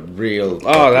the real.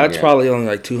 That's probably only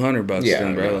like $200 yeah,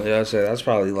 then, bro. Yeah, I said that's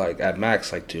probably like at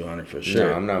max like $200 for sure.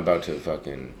 No, I'm not about to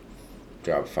fucking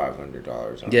drop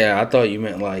 $500 on. Yeah, I thought you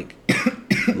meant like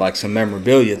like some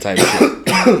memorabilia type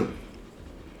shit.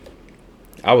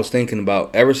 I was thinking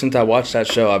about, ever since I watched that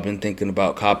show, I've been thinking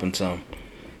about copping some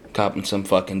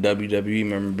fucking WWE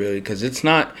memorabilia, because it's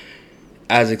not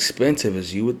as expensive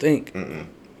as you would think.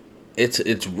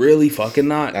 It's really fucking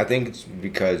not. I think it's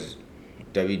because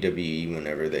WWE,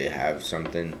 whenever they have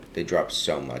something, they drop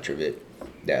so much of it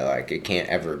that like it can't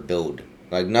ever build.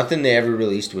 Like nothing they ever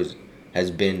released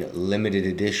has been limited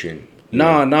edition. No,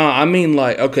 I mean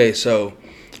like, okay, so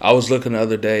I was looking the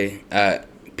other day at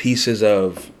pieces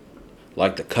of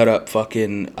like the cut up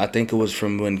fucking, I think it was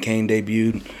from when Kane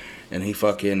debuted, and he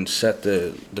fucking set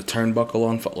the turnbuckle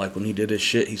on, like when he did his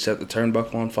shit, he set the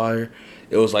turnbuckle on fire.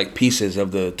 It was like pieces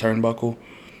of the turnbuckle.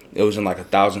 It was in like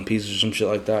 1,000 pieces or some shit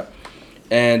like that.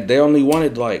 And they only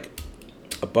wanted like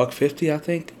 $150, I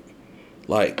think.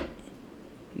 Like,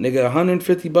 nigga,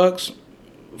 $150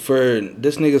 for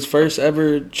this nigga's first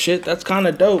ever shit. That's kind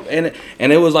of dope. And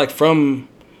it was like from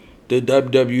the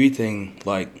WWE thing,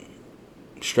 like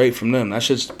straight from them. That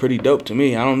shit's pretty dope to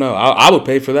me. I don't know. I would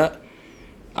pay for that.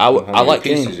 I like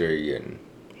pieces Kane. are you getting?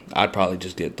 I'd probably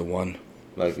just get the one.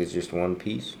 Like it's just one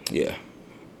piece? Yeah.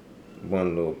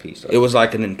 One little piece. It was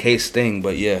like an encased thing,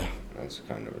 but yeah. That's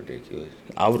kind of ridiculous.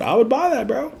 I would buy that,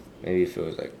 bro. Maybe if it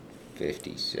was like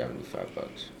 $50-$75.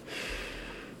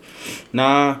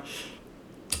 Nah.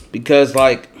 Because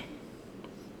like,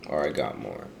 or I got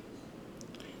more.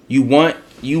 You want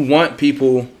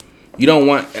people. You don't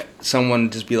want someone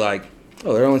to just be like,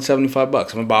 oh, they're only $75. I'm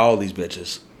gonna buy all these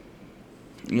bitches.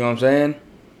 You know what I'm saying?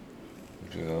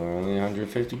 They're only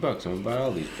 $150. I'm gonna buy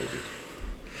all these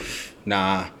bitches.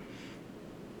 Nah.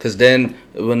 Cause then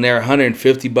when they're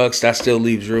 $150, that still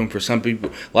leaves room for some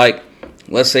people. Like,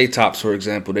 let's say Topps, for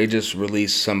example, they just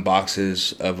released some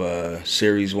boxes of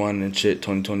Series 1 and shit,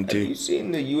 2022. Have you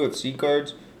seen the UFC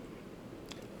cards?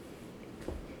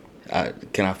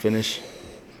 Can I finish?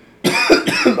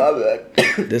 My bad.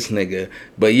 This nigga.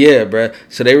 But yeah, bruh.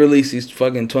 So they released these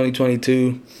fucking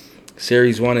 2022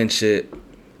 Series 1 and shit.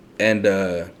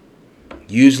 And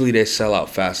usually they sell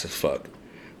out fast as fuck.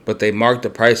 But they marked the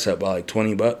price up by like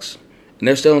 $20. And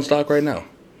they're still in stock right now.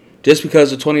 Just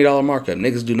because of $20 markup.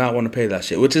 Niggas do not want to pay that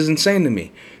shit. Which is insane to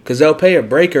me. Because they'll pay a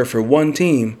breaker for one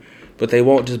team. But they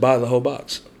won't just buy the whole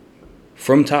box.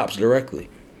 From Topps directly.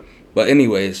 But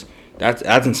anyways, that's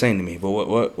insane to me. But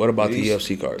what about the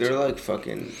UFC cards? They're like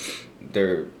fucking...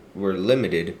 We're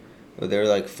limited. But they're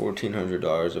like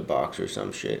 $1,400 a box or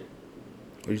some shit.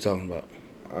 What are you talking about?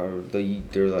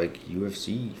 They're like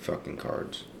UFC fucking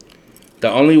cards. The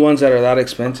only ones that are that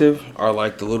expensive are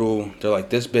like the little, they're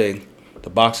like this big. The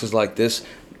box is like this.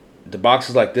 The box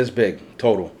is like this big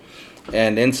total.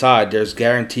 And inside there's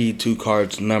guaranteed 2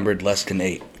 cards numbered less than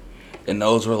 8. And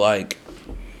those were like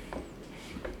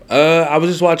I was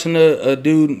just watching a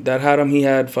dude that had him. He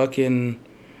had fucking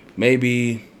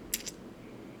maybe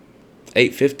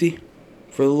 $850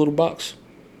 for the little box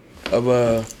of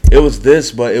It was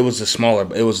this, but it was a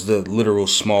smaller. It was the literal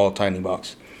small tiny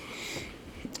box,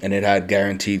 and it had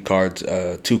guaranteed cards.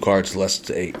 2 cards less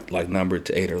to 8, like numbered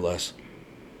to 8 or less.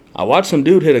 I watched some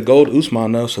dude hit a gold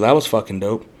Usman though, so that was fucking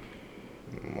dope.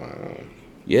 Wow.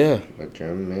 Yeah. But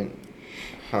German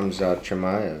Hamza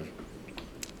Chimaev.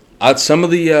 Some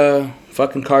of the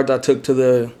fucking cards I took to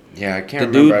the I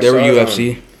can't the remember. dude, they were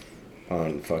UFC.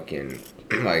 On fucking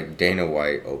like Dana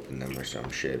White opened them or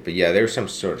some shit. But yeah, there was some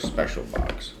sort of special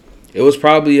box. It was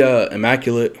probably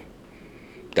Immaculate.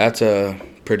 That's a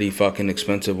pretty fucking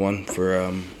expensive one for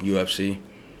UFC.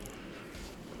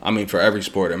 I mean, for every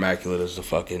sport, Immaculate is the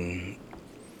fucking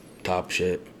top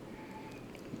shit.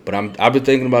 But I've been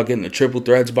thinking about getting the Triple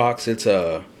Threads box. It's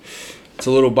a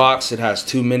little box. It has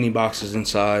 2 mini boxes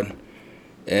inside.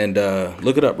 And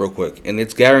look it up real quick. And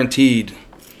it's guaranteed,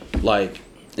 like,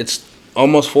 it's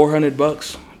almost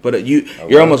 $400. But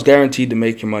you're almost guaranteed to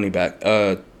make your money back.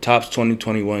 Topps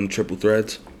 2021 Triple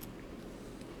Threads.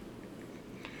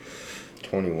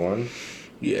 21?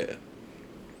 Yeah.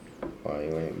 Wow,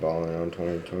 you ain't balling on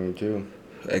 2022.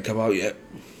 They come out yet.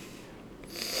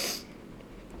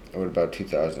 What about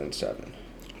 2007?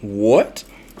 What?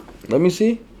 Let me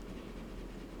see.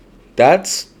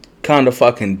 That's kind of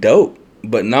fucking dope.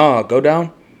 But nah, go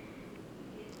down.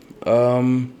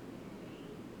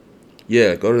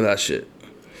 Yeah, go to that shit.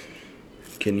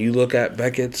 Can you look at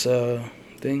Beckett's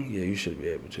thing? Yeah, you should be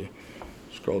able to.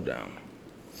 Scroll down.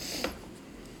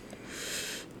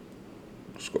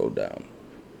 Scroll down.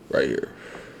 Right here.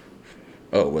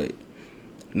 Oh, wait.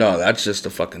 No, that's just a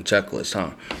fucking checklist,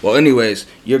 huh? Well, anyways,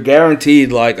 you're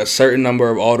guaranteed like a certain number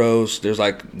of autos. There's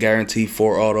like guaranteed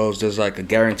 4 autos. There's like a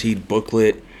guaranteed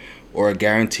booklet or a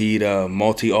guaranteed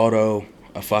multi-auto,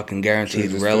 a fucking guaranteed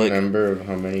is this relic. the number of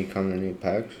how many come in 8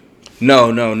 packs?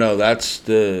 No. That's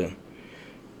the...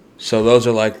 So those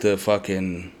are like the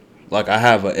fucking... Like I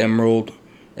have an Emerald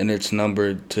and it's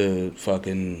numbered to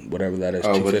fucking whatever that is,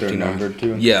 259. What they're numbered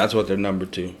to? Yeah, that's what they're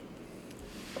numbered to.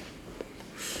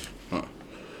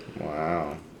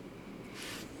 Wow.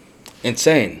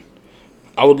 Insane.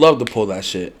 I would love to pull that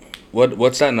shit.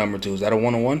 What's that number to? Is that a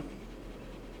 101?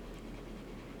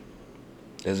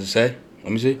 Does it say?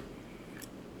 Let me see.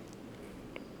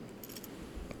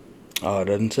 Oh, it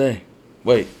doesn't say.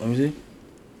 Wait, let me see.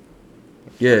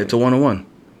 Yeah, it's a 101.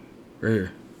 Right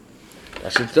here.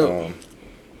 That shit's dope.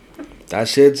 That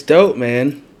shit's dope,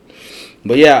 man.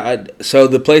 But yeah, so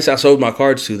the place I sold my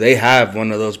cards to, they have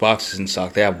one of those boxes in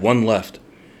stock. They have one left.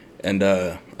 And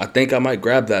I think I might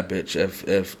grab that bitch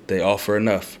if they offer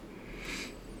enough.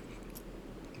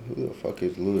 Who the fuck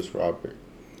is Lewis Robert?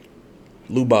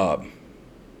 Lou Bob.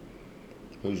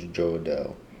 Who's Joe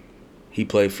Adele? He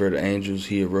played for the Angels.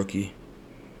 He a rookie.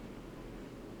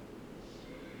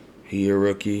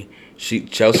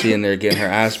 Chelsea in there getting her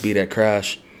ass beat at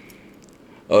Crash.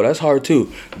 Oh, that's hard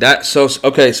too.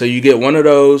 So you get one of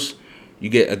those. You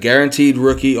get a guaranteed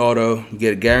rookie auto. You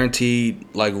get a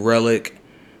guaranteed like relic.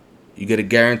 You get a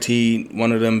guaranteed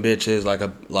one of them bitches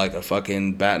like a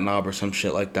fucking bat knob or some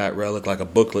shit like that relic, like a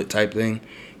booklet type thing.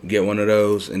 You get one of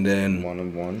those and then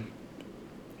 1-of-1.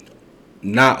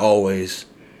 Not always,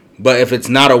 but if it's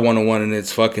not a 1-of-1 and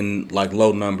it's fucking like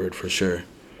low numbered for sure.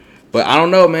 But I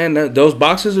don't know, man. Those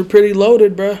boxes are pretty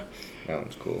loaded, bruh. That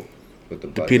one's cool. With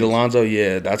The Pete Alonso,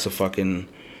 yeah, that's a fucking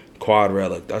quad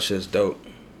relic. That shit's dope.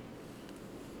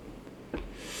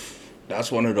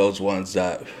 That's one of those ones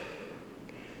that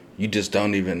you just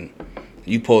don't even...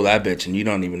 You pull that bitch and you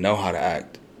don't even know how to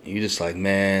act. You just like,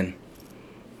 man,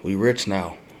 we rich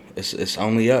now. It's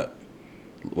only up.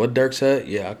 What Dirk said?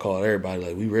 Yeah, I call everybody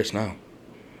like, we rich now.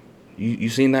 You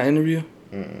seen that interview?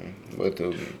 With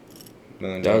the $1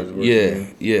 million worth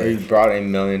yeah. Where he brought $1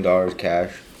 million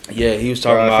cash. Yeah, he was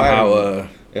talking about how...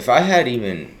 if I had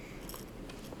even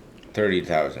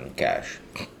 30,000 cash,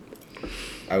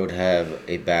 I would have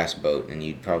a bass boat and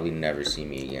you'd probably never see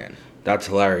me again. That's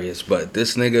hilarious. But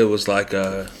this nigga was like,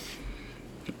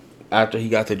 after he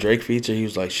got the Drake feature, he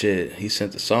was like, shit, he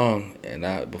sent the song.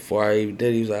 And before I even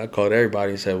did, he was like, I called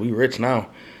everybody and said, we rich now.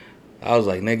 I was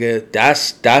like, nigga,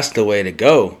 that's the way to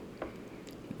go.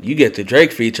 You get the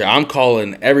Drake feature. I'm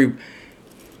calling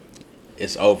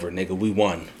It's over, nigga. We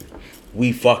won.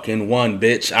 We fucking won,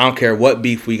 bitch. I don't care what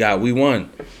beef we got. We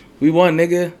won. We won,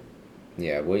 nigga.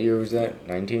 Yeah, what year was that?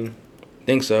 19?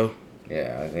 Think so.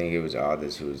 Yeah, I think it was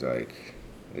Oddus who was like,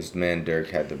 this man Dirk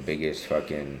had the biggest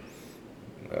fucking,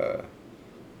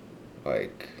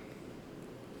 like,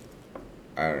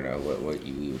 I don't know what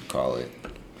you would call it.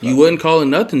 You wouldn't call it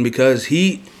nothing because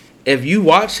he if you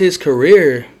watch his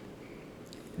career,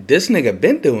 this nigga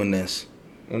been doing this.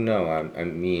 Well, no, I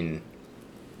mean,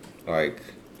 like,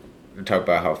 talk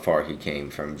about how far he came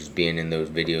from just being in those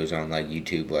videos on like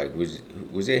YouTube. Like,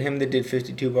 was it him that did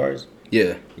 52 bars?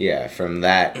 Yeah. Yeah, from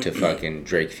that to fucking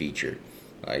Drake feature,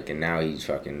 like, and now he's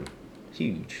fucking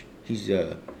huge. He's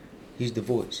the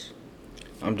voice.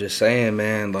 I'm just saying,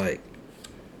 man. Like,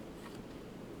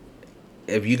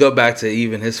 if you go back to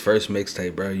even his first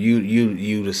mixtape, bro,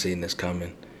 you'd have seen this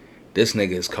coming. This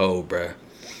nigga is cold, bro.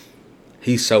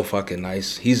 He's so fucking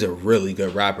nice. He's a really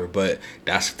good rapper, but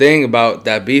that's the thing about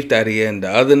that beef that he in. The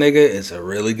other nigga is a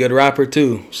really good rapper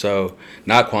too. So,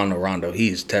 not Quando Rondo.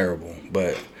 He's terrible,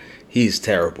 but he's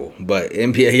terrible. But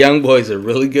NBA Youngboy's a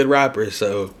really good rapper,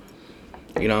 so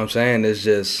you know what I'm saying? It's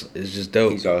just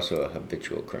dope. He's also a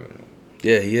habitual criminal.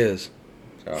 Yeah, he is.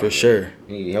 So, for sure.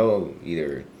 He'll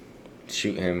either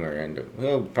shoot him or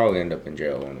he'll probably end up in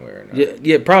jail one way or another.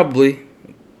 Yeah, probably.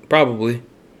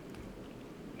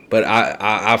 But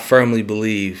I firmly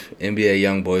believe NBA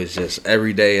Youngboy is just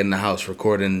every day in the house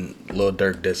recording Lil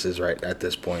Durk disses right at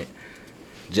this point.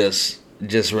 Just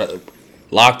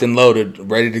locked and loaded,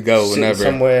 ready to go whenever.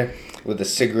 Sitting somewhere with a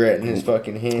cigarette in his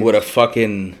fucking hand. With a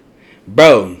fucking...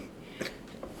 Bro,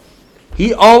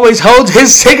 he always holds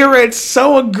his cigarettes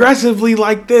so aggressively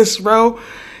like this, bro.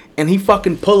 And he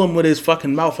fucking pull them with his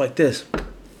fucking mouth like this.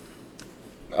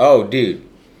 Oh, dude.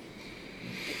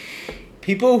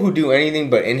 People who do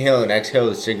anything but inhale and exhale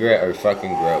a cigarette are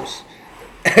fucking gross.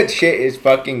 That shit is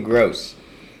fucking gross.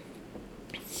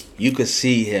 You could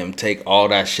see him take all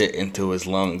that shit into his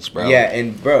lungs, bro. Yeah,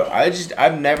 and bro,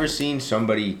 I've never seen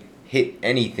somebody hit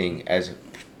anything as...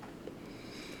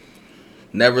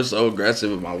 Never so aggressive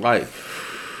in my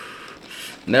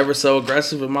life. Never so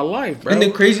aggressive in my life, bro. And the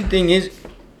crazy thing is,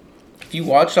 if you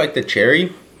watch like the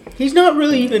Cherry, he's not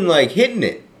really even like hitting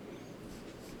it.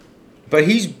 But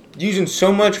he's using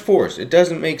so much force, it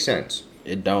doesn't make sense.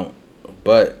 It don't.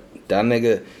 But that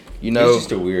nigga, you know, he's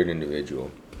just a weird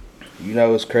individual. You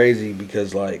know, it's crazy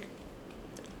because like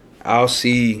I'll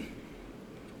see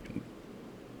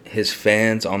his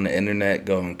fans on the internet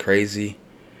going crazy,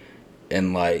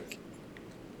 and like,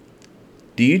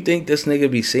 do you think this nigga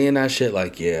be seeing that shit?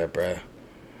 Like, yeah, bruh,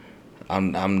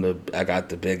 I got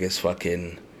the biggest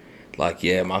fucking, like,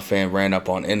 yeah, my fan ran up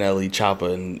on NLE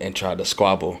Choppa and tried to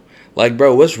squabble. Like,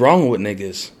 bro, what's wrong with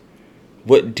niggas?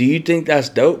 What do you think that's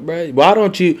dope, bro? Why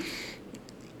don't you?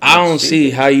 I don't see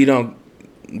how you don't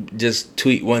just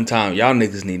tweet one time. Y'all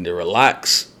niggas need to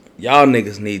relax. Y'all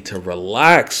niggas need to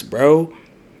relax, bro.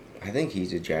 I think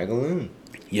he's a jagaloon.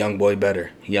 Young boy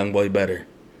better. Young boy better.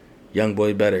 Young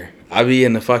boy better. I be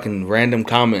in the fucking random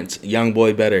comments. Young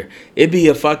boy better. It be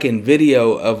a fucking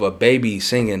video of a baby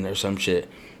singing or some shit.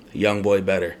 Young boy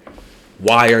better.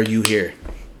 Why are you here?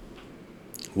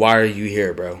 Why are you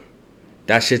here, bro?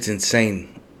 That shit's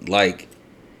insane. Like,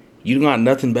 you got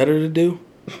nothing better to do?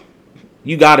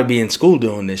 You gotta be in school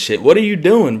doing this shit. What are you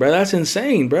doing, bro? That's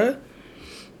insane, bro.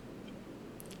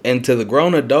 And to the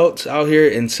grown adults out here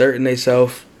inserting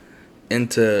themselves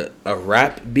into a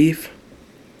rap beef,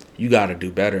 you gotta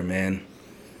do better, man.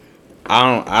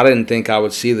 I didn't think I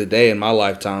would see the day in my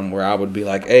lifetime where I would be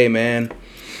like, hey, man,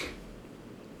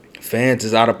 fans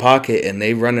is out of pocket and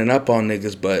they running up on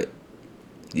niggas, but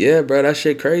yeah, bro, that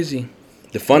shit crazy.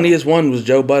 The funniest one was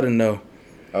Joe Budden, though.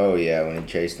 Oh, yeah, when he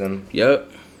chased them? Yep.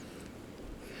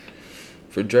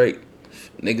 For Drake.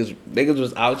 Niggas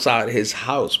was outside his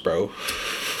house, bro.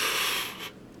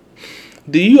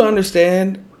 Do you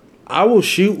understand? I will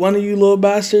shoot one of you little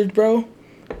bastards, bro.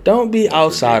 Don't be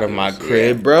outside of my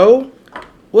crib, bro.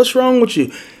 What's wrong with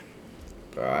you?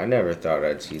 Bro, I never thought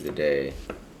I'd see the day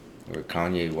where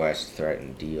Kanye West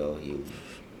threatened D.L. Hughley.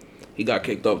 He got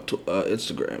kicked off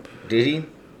Instagram. Did he?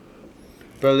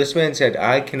 Bro, this man said,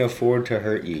 I can afford to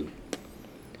hurt you.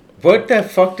 What the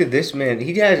fuck did this man...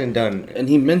 He hasn't done... And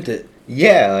he meant it.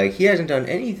 Yeah, like, he hasn't done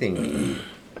anything.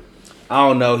 I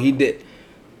don't know. He did...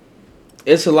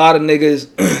 It's a lot of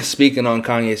niggas speaking on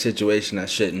Kanye's situation that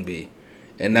shouldn't be.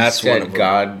 And that's one of them.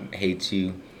 God hates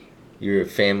you. Your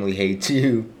family hates you.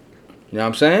 You know what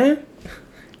I'm saying?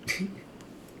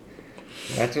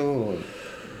 That's a little...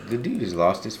 The dude has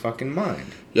lost his fucking mind.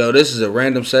 Yo, this is a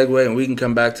random segue, and we can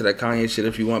come back to that Kanye shit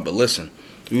if you want. But listen,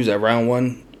 we was at round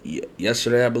one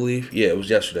yesterday, I believe. Yeah, it was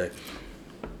yesterday.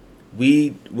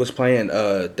 We was playing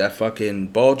that fucking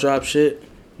ball drop shit.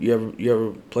 You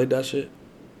ever played that shit?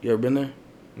 You ever been there?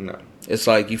 No. It's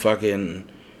like you fucking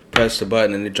press the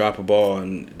button and it drop a ball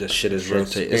and the shit is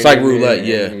rotating. It's like roulette,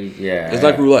 yeah. Yeah. It's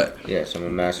like roulette. Yes, I'm a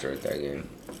master at that game.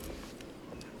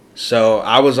 So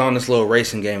I was on this little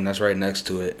racing game that's right next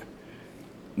to it.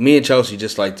 me and Chelsea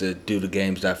just like to do the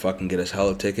games that fucking get us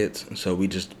hella tickets. So we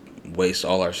just waste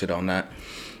all our shit on that.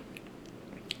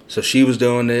 So she was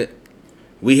doing it.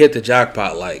 We hit the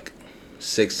jackpot like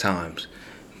 6 times.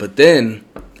 But then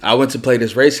I went to play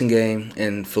this racing game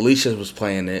and Felicia was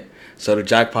playing it. So the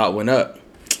jackpot went up.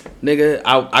 Nigga,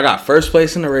 I got first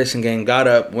place in the racing game, got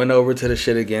up, went over to the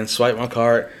shit again, swiped my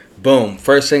card. Boom.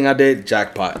 First thing I did,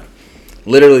 jackpot.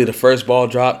 Literally the first ball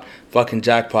dropped, fucking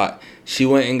jackpot. She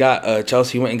went and got,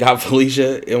 Chelsea went and got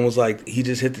Felicia and was like, he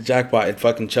just hit the jackpot. And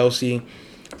fucking Chelsea,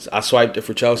 I swiped it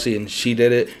for Chelsea and she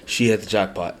did it. She hit the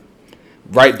jackpot.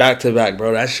 Right back to back,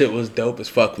 bro. That shit was dope as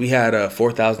fuck. We had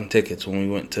 4,000 tickets when we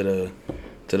went to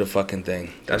the fucking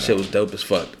thing. That shit was dope as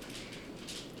fuck.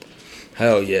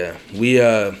 Hell yeah.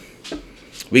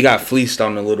 We got fleeced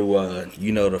on the little,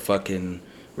 you know, the fucking,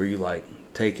 where you like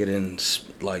take it and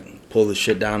like pull the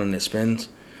shit down and it spins.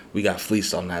 We got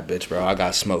fleeced on that bitch, bro. I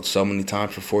got smoked so many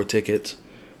times for 4 tickets.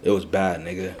 It was bad,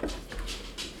 nigga.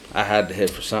 I had to hit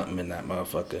for something in that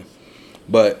motherfucker.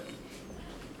 But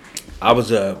we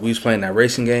was playing that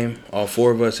racing game. All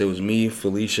 4 of us. It was me,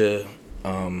 Felicia,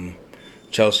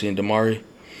 Chelsea, and Damari.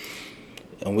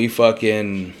 And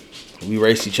we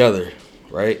raced each other,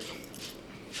 right?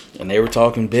 And they were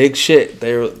talking big shit.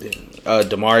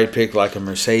 Damari picked like a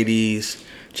Mercedes.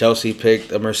 Chelsea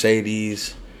picked a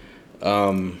Mercedes.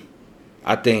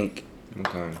 I think. What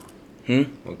kind?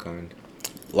 What kind?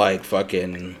 Like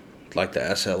fucking, like the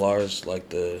SLRs, like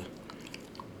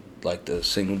the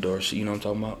single door. You know what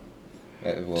I'm talking about?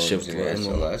 Well, is it an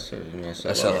SLS or an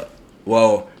SLR? SLS.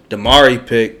 Well, Damari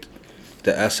picked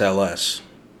the SLS,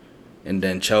 and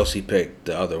then Chelsea picked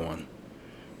the other one.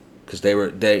 Cause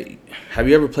they. Have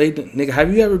you ever played, nigga?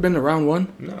 Have you ever been to round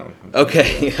 1? No.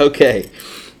 Okay.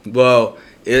 Well,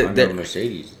 I know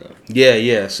Mercedes though.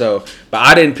 Yeah. So, but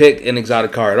I didn't pick an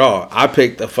exotic car at all. I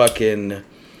picked a fucking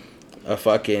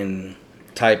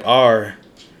Type R,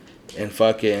 and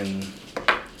fucking.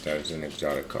 That was an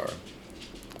exotic car.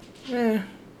 Yeah.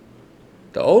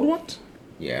 The old ones?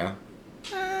 Yeah.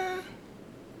 A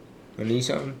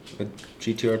Nissan? A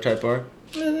GTR Type R?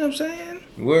 You know what I'm saying?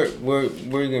 Where are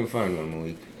you gonna find one,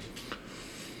 Malik?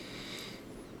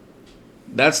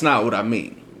 That's not what I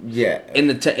mean. Yeah. In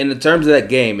the terms of that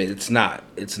game, it's not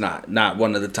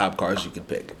one of the top cars you could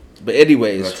pick. But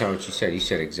anyways, That's not what you said. You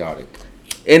said exotic.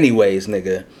 Anyways,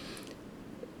 nigga,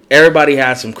 everybody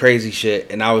had some crazy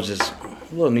shit, and I was just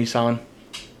little Nissan.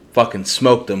 Fucking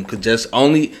smoked them. The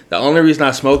only reason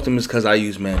I smoked them is because I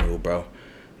use manual, bro.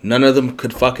 None of them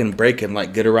could fucking brake and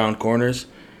like get around corners.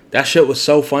 That shit was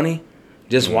so funny.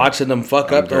 Just watching them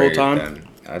fuck up the whole time.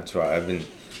 That's why I've been.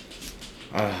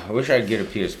 I wish I'd get a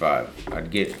PS5.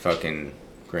 I'd get fucking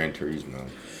Gran Turismo.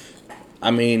 I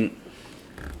mean,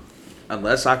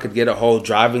 unless I could get a whole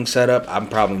driving setup, I'm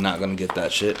probably not gonna get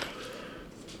that shit.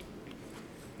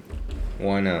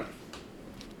 Why not?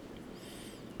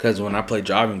 Because when I play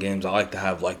driving games, I like to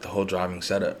have like the whole driving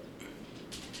setup.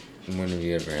 When have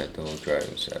you ever had the whole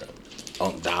driving setup?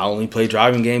 I only play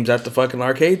driving games at the fucking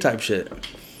arcade type shit.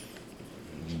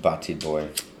 Batty boy.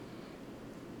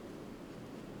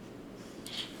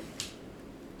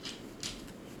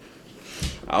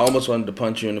 I almost wanted to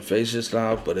punch you in the face just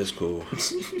now, but it's cool.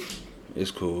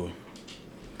 It's cool.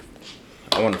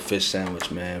 I want a fish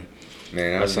sandwich, man.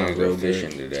 Man, I was gonna go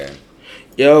fishing today.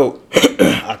 Yo,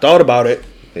 I thought about it.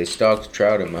 They stalked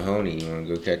trout at Mahoney. You wanna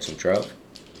go catch some trout?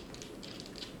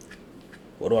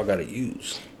 What do I gotta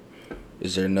use?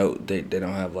 Is there no? They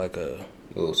don't have like a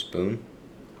little spoon.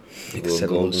 Little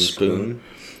golden spoon.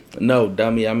 No,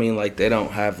 dummy. I mean, like they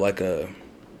don't have like a.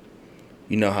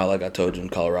 You know how like I told you in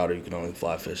Colorado you can only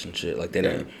fly fish and shit. Like they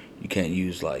don't. You can't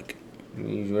use like. You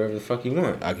can use whatever the fuck you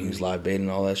want. I can use live bait and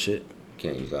all that shit. You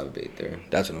can't use live bait there.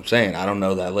 That's what I'm saying. I don't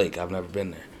know that lake. I've never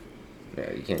been there.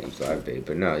 Yeah, you can't use live bait.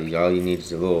 But no, all you need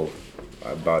is a little.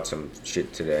 I bought some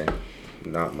shit today.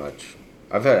 Not much.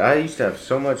 I used to have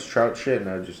so much trout shit, and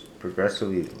I just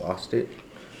progressively lost it.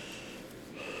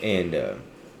 And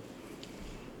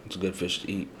it's a good fish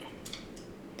to eat.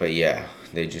 But yeah,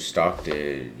 they just stocked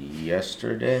it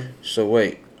yesterday. So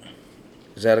wait,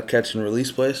 is that a catch and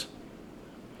release place?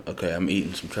 Okay, I'm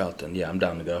eating some trout then. Yeah, I'm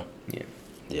down to go.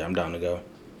 Yeah, I'm down to go.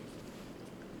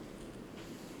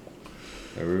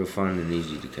 They're real fun and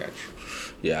easy to catch.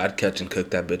 Yeah, I'd catch and cook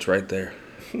that bitch right there.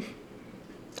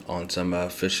 On some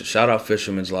fish. Shout out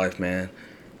Fisherman's Life, man.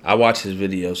 I watch his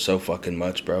videos so fucking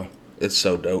much, bro. It's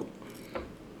so dope.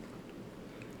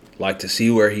 Like to see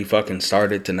where he fucking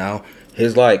started to now.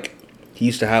 His like, he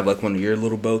used to have like one of your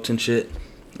little boats and shit.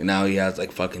 And now he has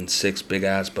like fucking 6 big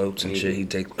ass boats and shit. He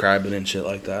takes crabbing and shit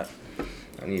like that.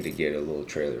 I need to get a little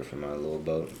trailer for my little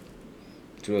boat.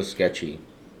 It's real sketchy.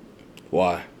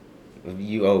 Why?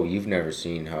 You've never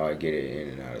seen how I get it in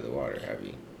and out of the water, have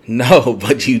you? No,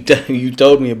 but you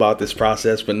told me about this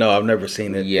process, but no, I've never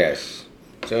seen it. Yes.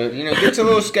 So, it gets a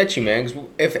little sketchy, man. 'Cause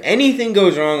if anything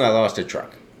goes wrong, I lost a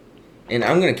truck. And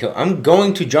I'm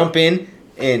going to jump in.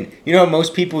 And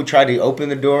most people try to open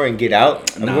the door and get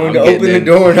out. I'm going to open the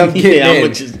door and I'm getting in. I'm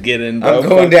gonna just get in, bro. I'm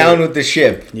going down with the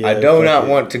ship. Yeah, I do not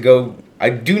want to go. I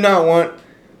do not want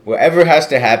whatever has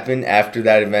to happen after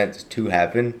that event to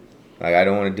happen. Like, I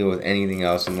don't want to deal with anything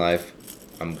else in life.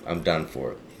 I'm done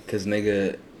for. Because,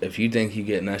 nigga, if you think you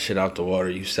getting that shit out the water,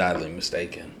 you sadly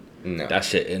mistaken. No. That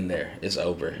shit in there. It's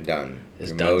over. Done. It's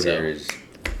Your done. motor is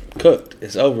cooked.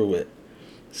 It's over with.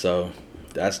 So,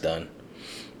 that's done.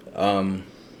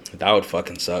 That would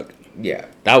fucking suck. Yeah.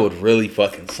 That would really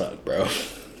fucking suck, bro.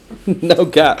 No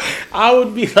cap. I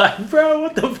would be like, bro,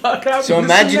 what the fuck happened? So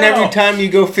imagine every time you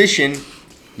go fishing,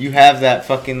 you have that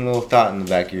fucking little thought in the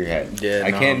back of your head. Yeah,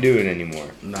 I can't do it anymore.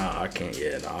 Nah, I can't.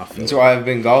 Yeah, nah, I feel That's why I've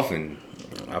been golfing.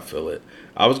 I feel it.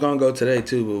 I was gonna go today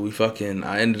too, but we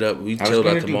chilled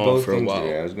at the mall for a while.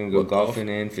 Today. I was gonna go golfing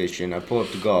and fishing. I pull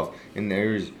up to golf, and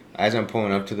as I'm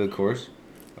pulling up to the course,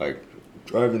 like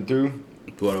driving through.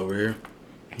 What, over here?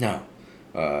 No.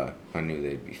 I knew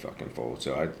they'd be fucking full,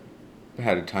 so I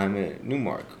had a time at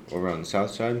Newmark over on the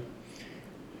south side.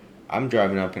 I'm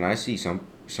driving up and I see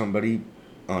somebody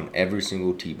on every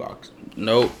single tee box.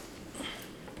 Nope.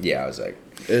 Yeah, I was like,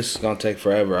 it's gonna take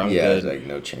forever. I'm good. I was like,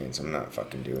 no chance. I'm not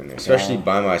fucking doing this. Especially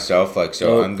by myself. Like,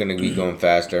 so Nope. I'm gonna be going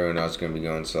fast. Everyone else is gonna be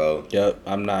going slow. Yep,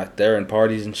 I'm not. They're in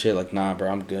parties and shit. Like, nah, bro,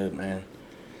 I'm good, man.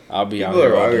 I'll be People out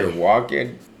here are all out day. here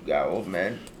walking. Yeah, old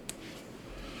man.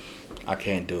 I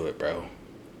can't do it, bro.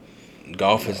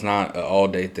 Golf is not an all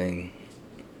day thing.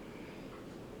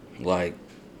 Like,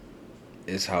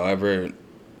 it's however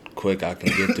quick I can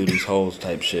get through these holes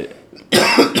type shit.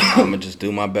 I'ma just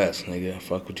do my best, nigga.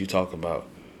 Fuck what you talk about.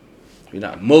 You're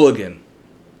not mulligan.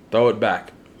 Throw it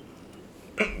back.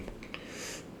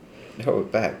 Throw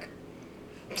it back.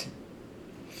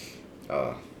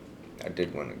 Oh, I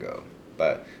did want to go,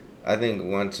 but I think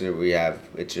once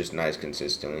it's just nice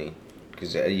consistently.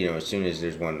 Because, as soon as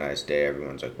there's one nice day,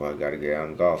 everyone's like, well, I got to get out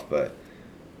and golf. But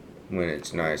when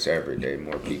it's nice every day,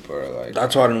 more people are like...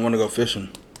 That's why I didn't want to go fishing.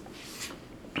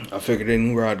 I figured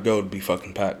anywhere I'd go would be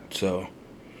fucking packed. So,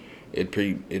 it'd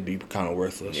be kind of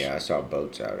worthless. Yeah, I saw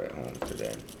boats out at home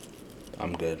today.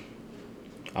 I'm good.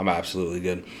 I'm absolutely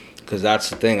good. Because that's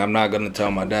the thing. I'm not going to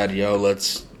tell my dad, yo,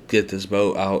 let's get this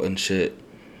boat out and shit.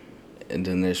 And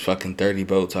then there's fucking 30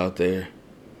 boats out there.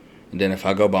 And then if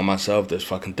I go by myself, there's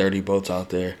fucking 30 boats out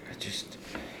there. I just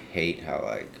hate how,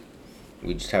 like,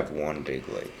 we just have one big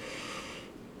lake.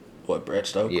 What,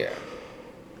 Bradstoke? Yeah.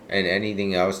 And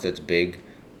anything else that's big,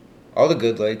 all the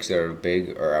good lakes that are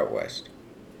big are out west.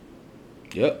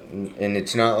 Yep. And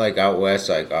it's not like out west,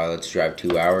 like, oh, let's drive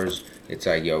 2 hours. It's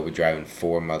like, yo, we're driving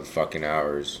 4 motherfucking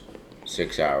hours,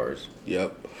 6 hours.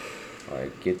 Yep.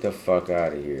 Like, get the fuck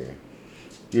out of here.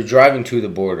 You're driving to the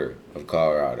border of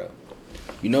Colorado.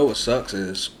 You know what sucks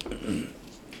is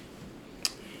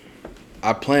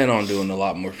I plan on doing a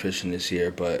lot more fishing this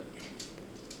year, but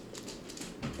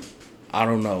I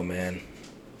don't know, man.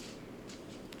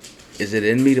 Is it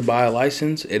in me to buy a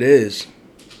license? It is.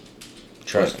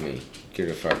 Trust me. Get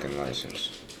a fucking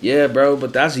license. Yeah, bro,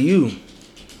 but that's you.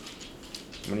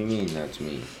 What do you mean that's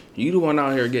me? You the one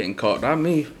out here getting caught, not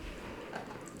me.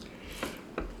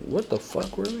 What the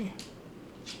fuck, really?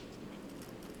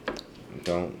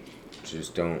 Don't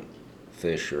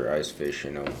fish or ice fish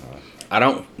in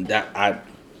Omaha.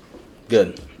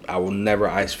 Good. I will never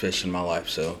ice fish in my life,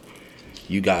 so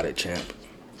you got it, champ.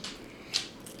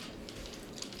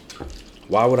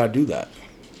 Why would I do that?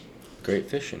 Great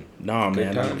fishing. Nah, Good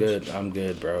man, times. I'm good. I'm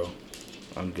good, bro.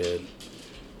 I'm good.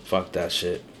 Fuck that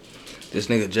shit. This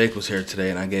nigga Jake was here today,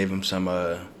 and I gave him some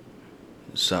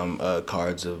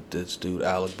cards of this dude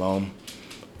Alec Bohm,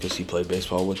 because he played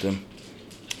baseball with him.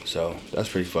 So that's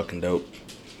pretty fucking dope.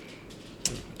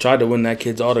 Tried to win that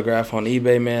kid's autograph on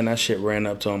eBay, man. That shit ran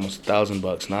up to almost $1,000,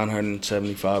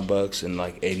 $975 and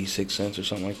like 86 cents or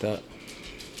something like that.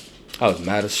 I was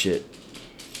mad as shit.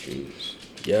 Jeez.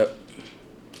 Yep.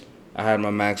 I had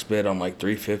my max bid on like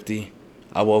 $350.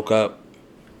 I woke up.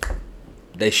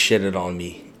 They shitted on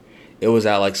me. It was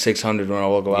at like $600 when I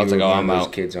woke up. I was like, oh, I'm those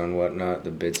out. kids on Whatnot,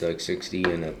 the bid's like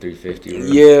 $60 and a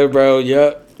 $350. Yeah, bro.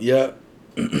 Yep.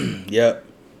 Yep.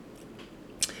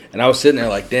 And I was sitting there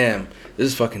like, damn, this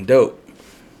is fucking dope.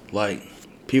 Like,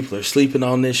 people are sleeping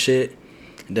on this shit.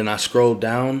 And then I scrolled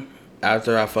down.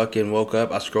 After I fucking woke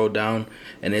up, I scrolled down.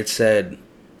 And it said,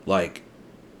 like,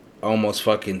 almost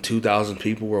fucking 2,000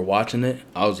 people were watching it.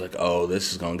 I was like, oh,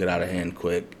 this is going to get out of hand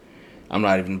quick. I'm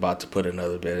not even about to put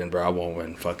another bid in, bro. I won't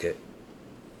win. Fuck it.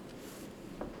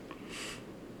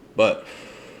 But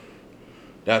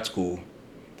that's cool.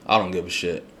 I don't give a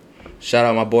shit. Shout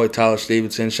out my boy Tyler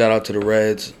Stevenson. Shout out to the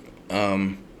Reds.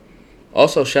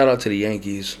 Also, shout out to the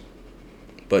Yankees.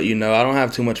 But, I don't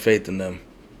have too much faith in them.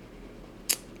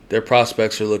 Their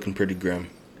prospects are looking pretty grim.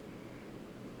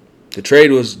 The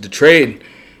trade.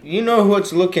 You know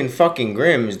what's looking fucking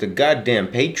grim is the goddamn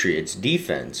Patriots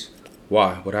defense.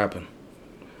 Why? What happened?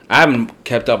 I haven't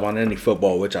kept up on any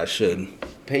football, which I should.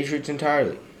 Patriots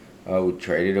entirely. We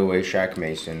traded away Shaq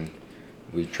Mason.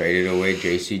 We traded away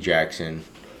J.C. Jackson.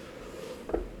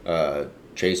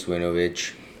 Chase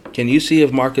Winovich. Can you see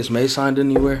if Marcus May signed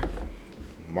anywhere?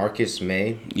 Marcus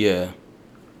May? Yeah.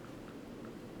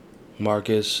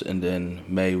 Marcus and then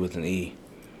May with an E.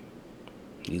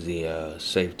 He's the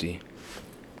safety.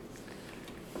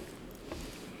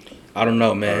 I don't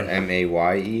know, man.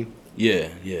 Maye?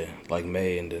 Yeah. Like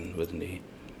May and then with an E.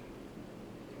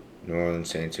 New Orleans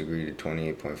Saints agreed to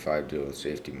 $28.5 deal with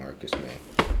safety Marcus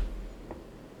May.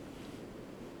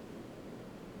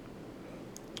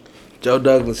 Joe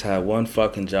Douglas had one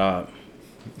fucking job.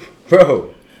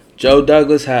 Bro. Joe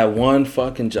Douglas had one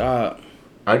fucking job.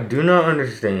 I do not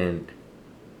understand.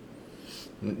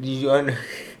 We're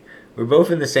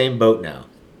both in the same boat now.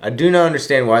 I do not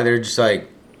understand why they're just like,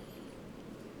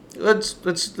 let's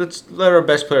let our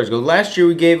best players go. Last year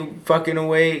we gave fucking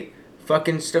away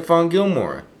fucking Stephon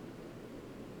Gilmore.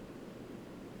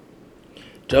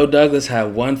 Joe Douglas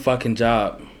had one fucking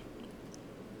job.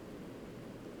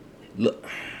 Look.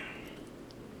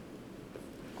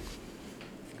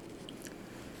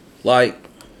 Like,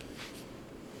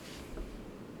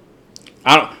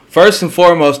 first and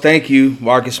foremost, thank you,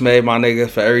 Marcus May, my nigga,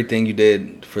 for everything you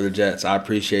did for the Jets. I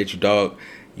appreciate you, dog.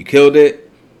 You killed it.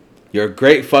 You're a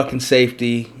great fucking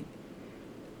safety.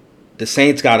 The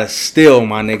Saints got a steal,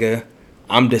 my nigga.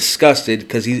 I'm disgusted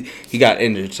because he got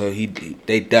injured, so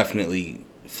they definitely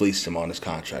fleeced him on his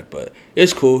contract. But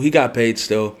it's cool. He got paid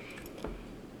still.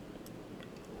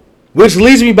 Which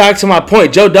leads me back to my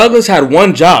point. Joe Douglas had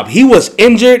one job. He was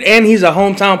injured, and he's a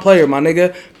hometown player, my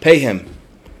nigga. Pay him.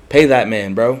 Pay that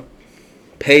man, bro.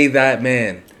 Pay that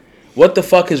man. What the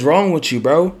fuck is wrong with you,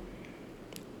 bro?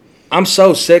 I'm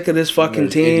so sick of this fucking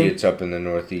team. Idiots up in the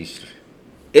Northeast.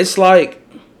 It's like,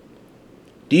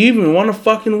 do you even want to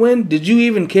fucking win? Did you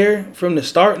even care from the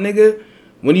start, nigga,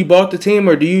 when you bought the team?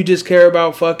 Or do you just care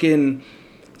about fucking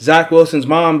Zach Wilson's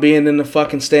mom being in the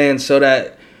fucking stands so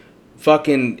that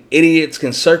fucking idiots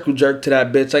can circle jerk to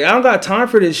that bitch? Like, I don't got time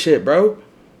for this shit, bro.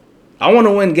 I want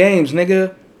to win games,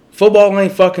 nigga. Football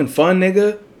ain't fucking fun,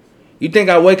 nigga. You think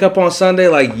I wake up on Sunday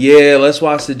like, yeah, let's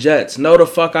watch the Jets? No, the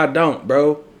fuck I don't,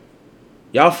 bro.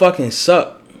 Y'all fucking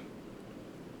suck.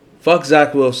 Fuck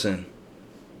Zach Wilson.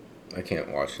 I can't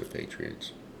watch the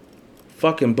Patriots.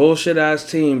 Fucking bullshit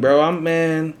ass team, bro.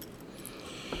 Man.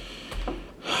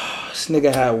 This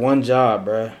nigga had one job,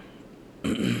 bro.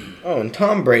 Oh, and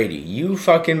Tom Brady, you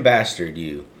fucking bastard,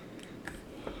 you.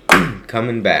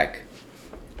 Coming back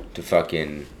to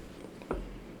fucking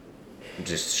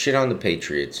just shit on the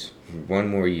Patriots. One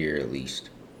more year at least.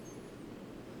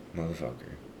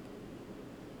 Motherfucker.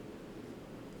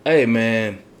 Hey,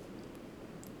 man.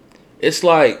 It's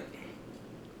like,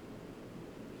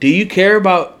 do you care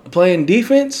about playing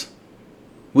defense?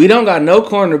 We don't got no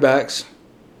cornerbacks.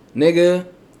 Nigga.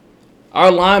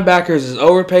 Our linebackers is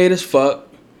overpaid as fuck.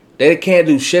 They can't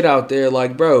do shit out there.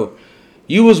 Like, bro,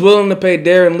 you was willing to pay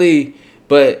Darren Lee,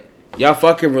 but y'all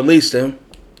fucking released him.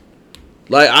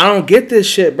 Like, I don't get this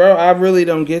shit, bro. I really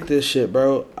don't get this shit,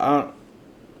 bro. I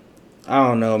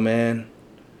don't know, man.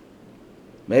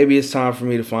 Maybe it's time for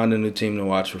me to find a new team to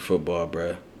watch for football,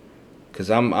 bro. Because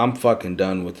I'm fucking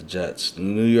done with the Jets. The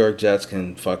New York Jets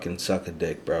can fucking suck a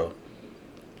dick, bro.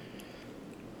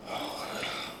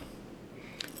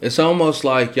 It's almost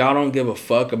like y'all don't give a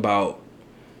fuck about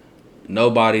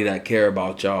nobody that care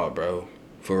about y'all, bro.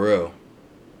 For real.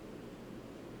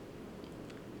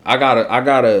 I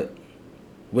gotta.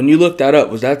 When you looked that up,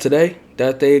 was that today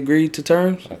that they agreed to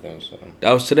terms? I think so.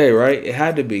 That was today, right? It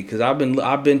had to be, because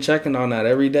I've been checking on that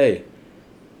every day.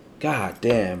 God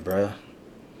damn, bro.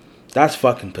 That's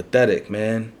fucking pathetic,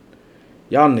 man.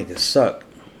 Y'all niggas suck.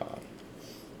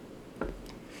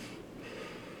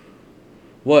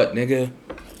 What, nigga?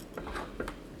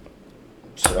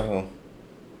 So,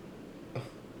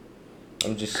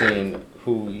 I'm just seeing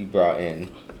who we brought in.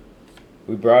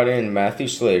 We brought in Matthew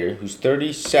Slater, who's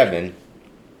 37,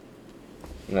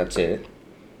 and that's it.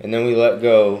 And then we let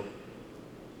go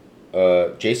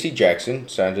J.C. Jackson,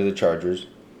 signed to the Chargers.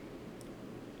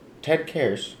 Ted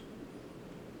Karras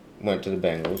went to the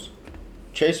Bengals.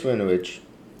 Chase Winovich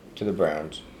to the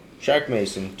Browns, Shaq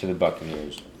Mason to the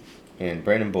Buccaneers, and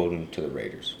Brandon Bolden to the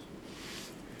Raiders.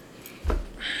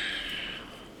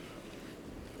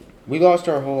 We lost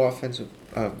our whole offensive,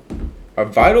 a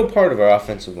vital part of our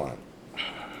offensive line.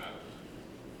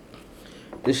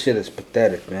 This shit is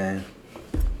pathetic, man.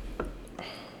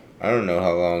 I don't know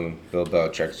how long Bill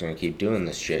Belichick's going to keep doing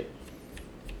this shit.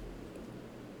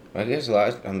 I guess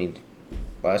last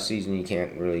season you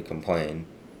can't really complain,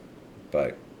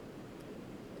 but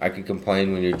I could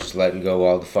complain when you're just letting go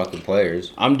all the fucking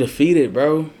players. I'm defeated,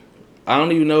 bro. I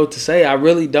don't even know what to say. I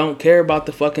really don't care about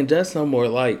the fucking Jets no more.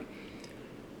 Like,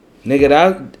 nigga,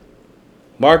 that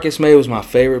Marcus May was my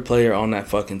favorite player on that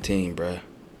fucking team, bro.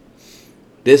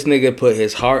 This nigga put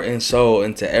his heart and soul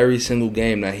into every single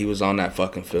game that he was on that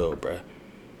fucking field, bro.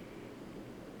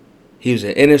 He was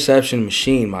an interception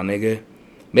machine, my nigga.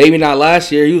 Maybe not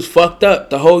last year. He was fucked up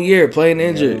the whole year playing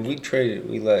injured. We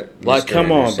let like, Mr.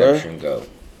 come on, Interception bro. go.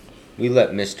 We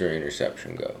let Mr.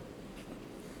 Interception go.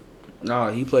 Nah,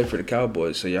 he played for the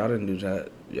Cowboys, so y'all didn't do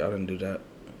that.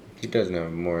 He doesn't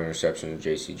have more interceptions than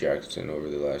J.C. Jackson over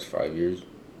the last 5 years.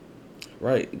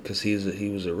 Right, because he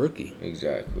was a rookie.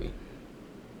 Exactly.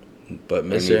 But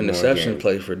Mr. Interception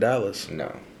played for Dallas.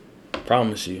 No.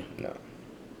 Promise you. No.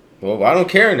 Well, I don't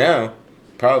care now.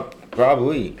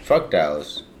 Probably. Fuck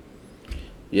Dallas.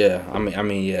 Yeah, I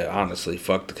mean, yeah, honestly,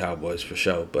 fuck the Cowboys for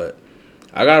sure. But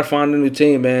I gotta find a new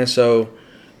team, man. So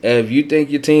if you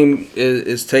think your team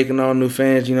is taking on new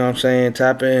fans, you know what I'm saying,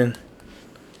 tap in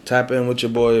with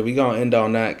your boy. We gonna end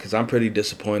on that because I'm pretty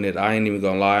disappointed. I ain't even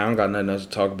gonna lie. I don't got nothing else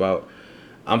to talk about.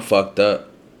 I'm fucked up.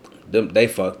 They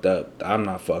fucked up. I'm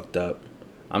not fucked up.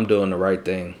 I'm doing the right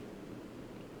thing.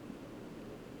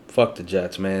 Fuck the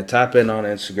Jets, man. Tap in on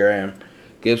Instagram.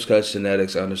 Gibbs Cuts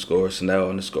Genetics _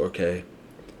 Snell _ K.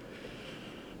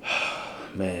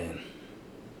 Man.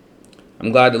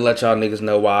 I'm glad to let y'all niggas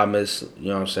know why I missed, you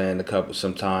know what I'm saying,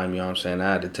 some time, you know what I'm saying.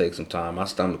 I had to take some time. My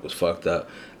stomach was fucked up.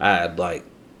 I had, like,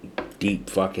 deep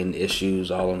fucking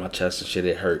issues all on my chest and shit.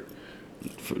 It hurt.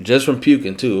 Just from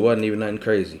puking, too. It wasn't even nothing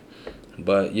crazy.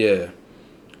 But, yeah.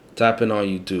 Tap in on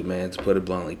YouTube, man. To Put It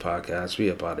Bluntly podcast. We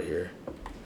up out of here.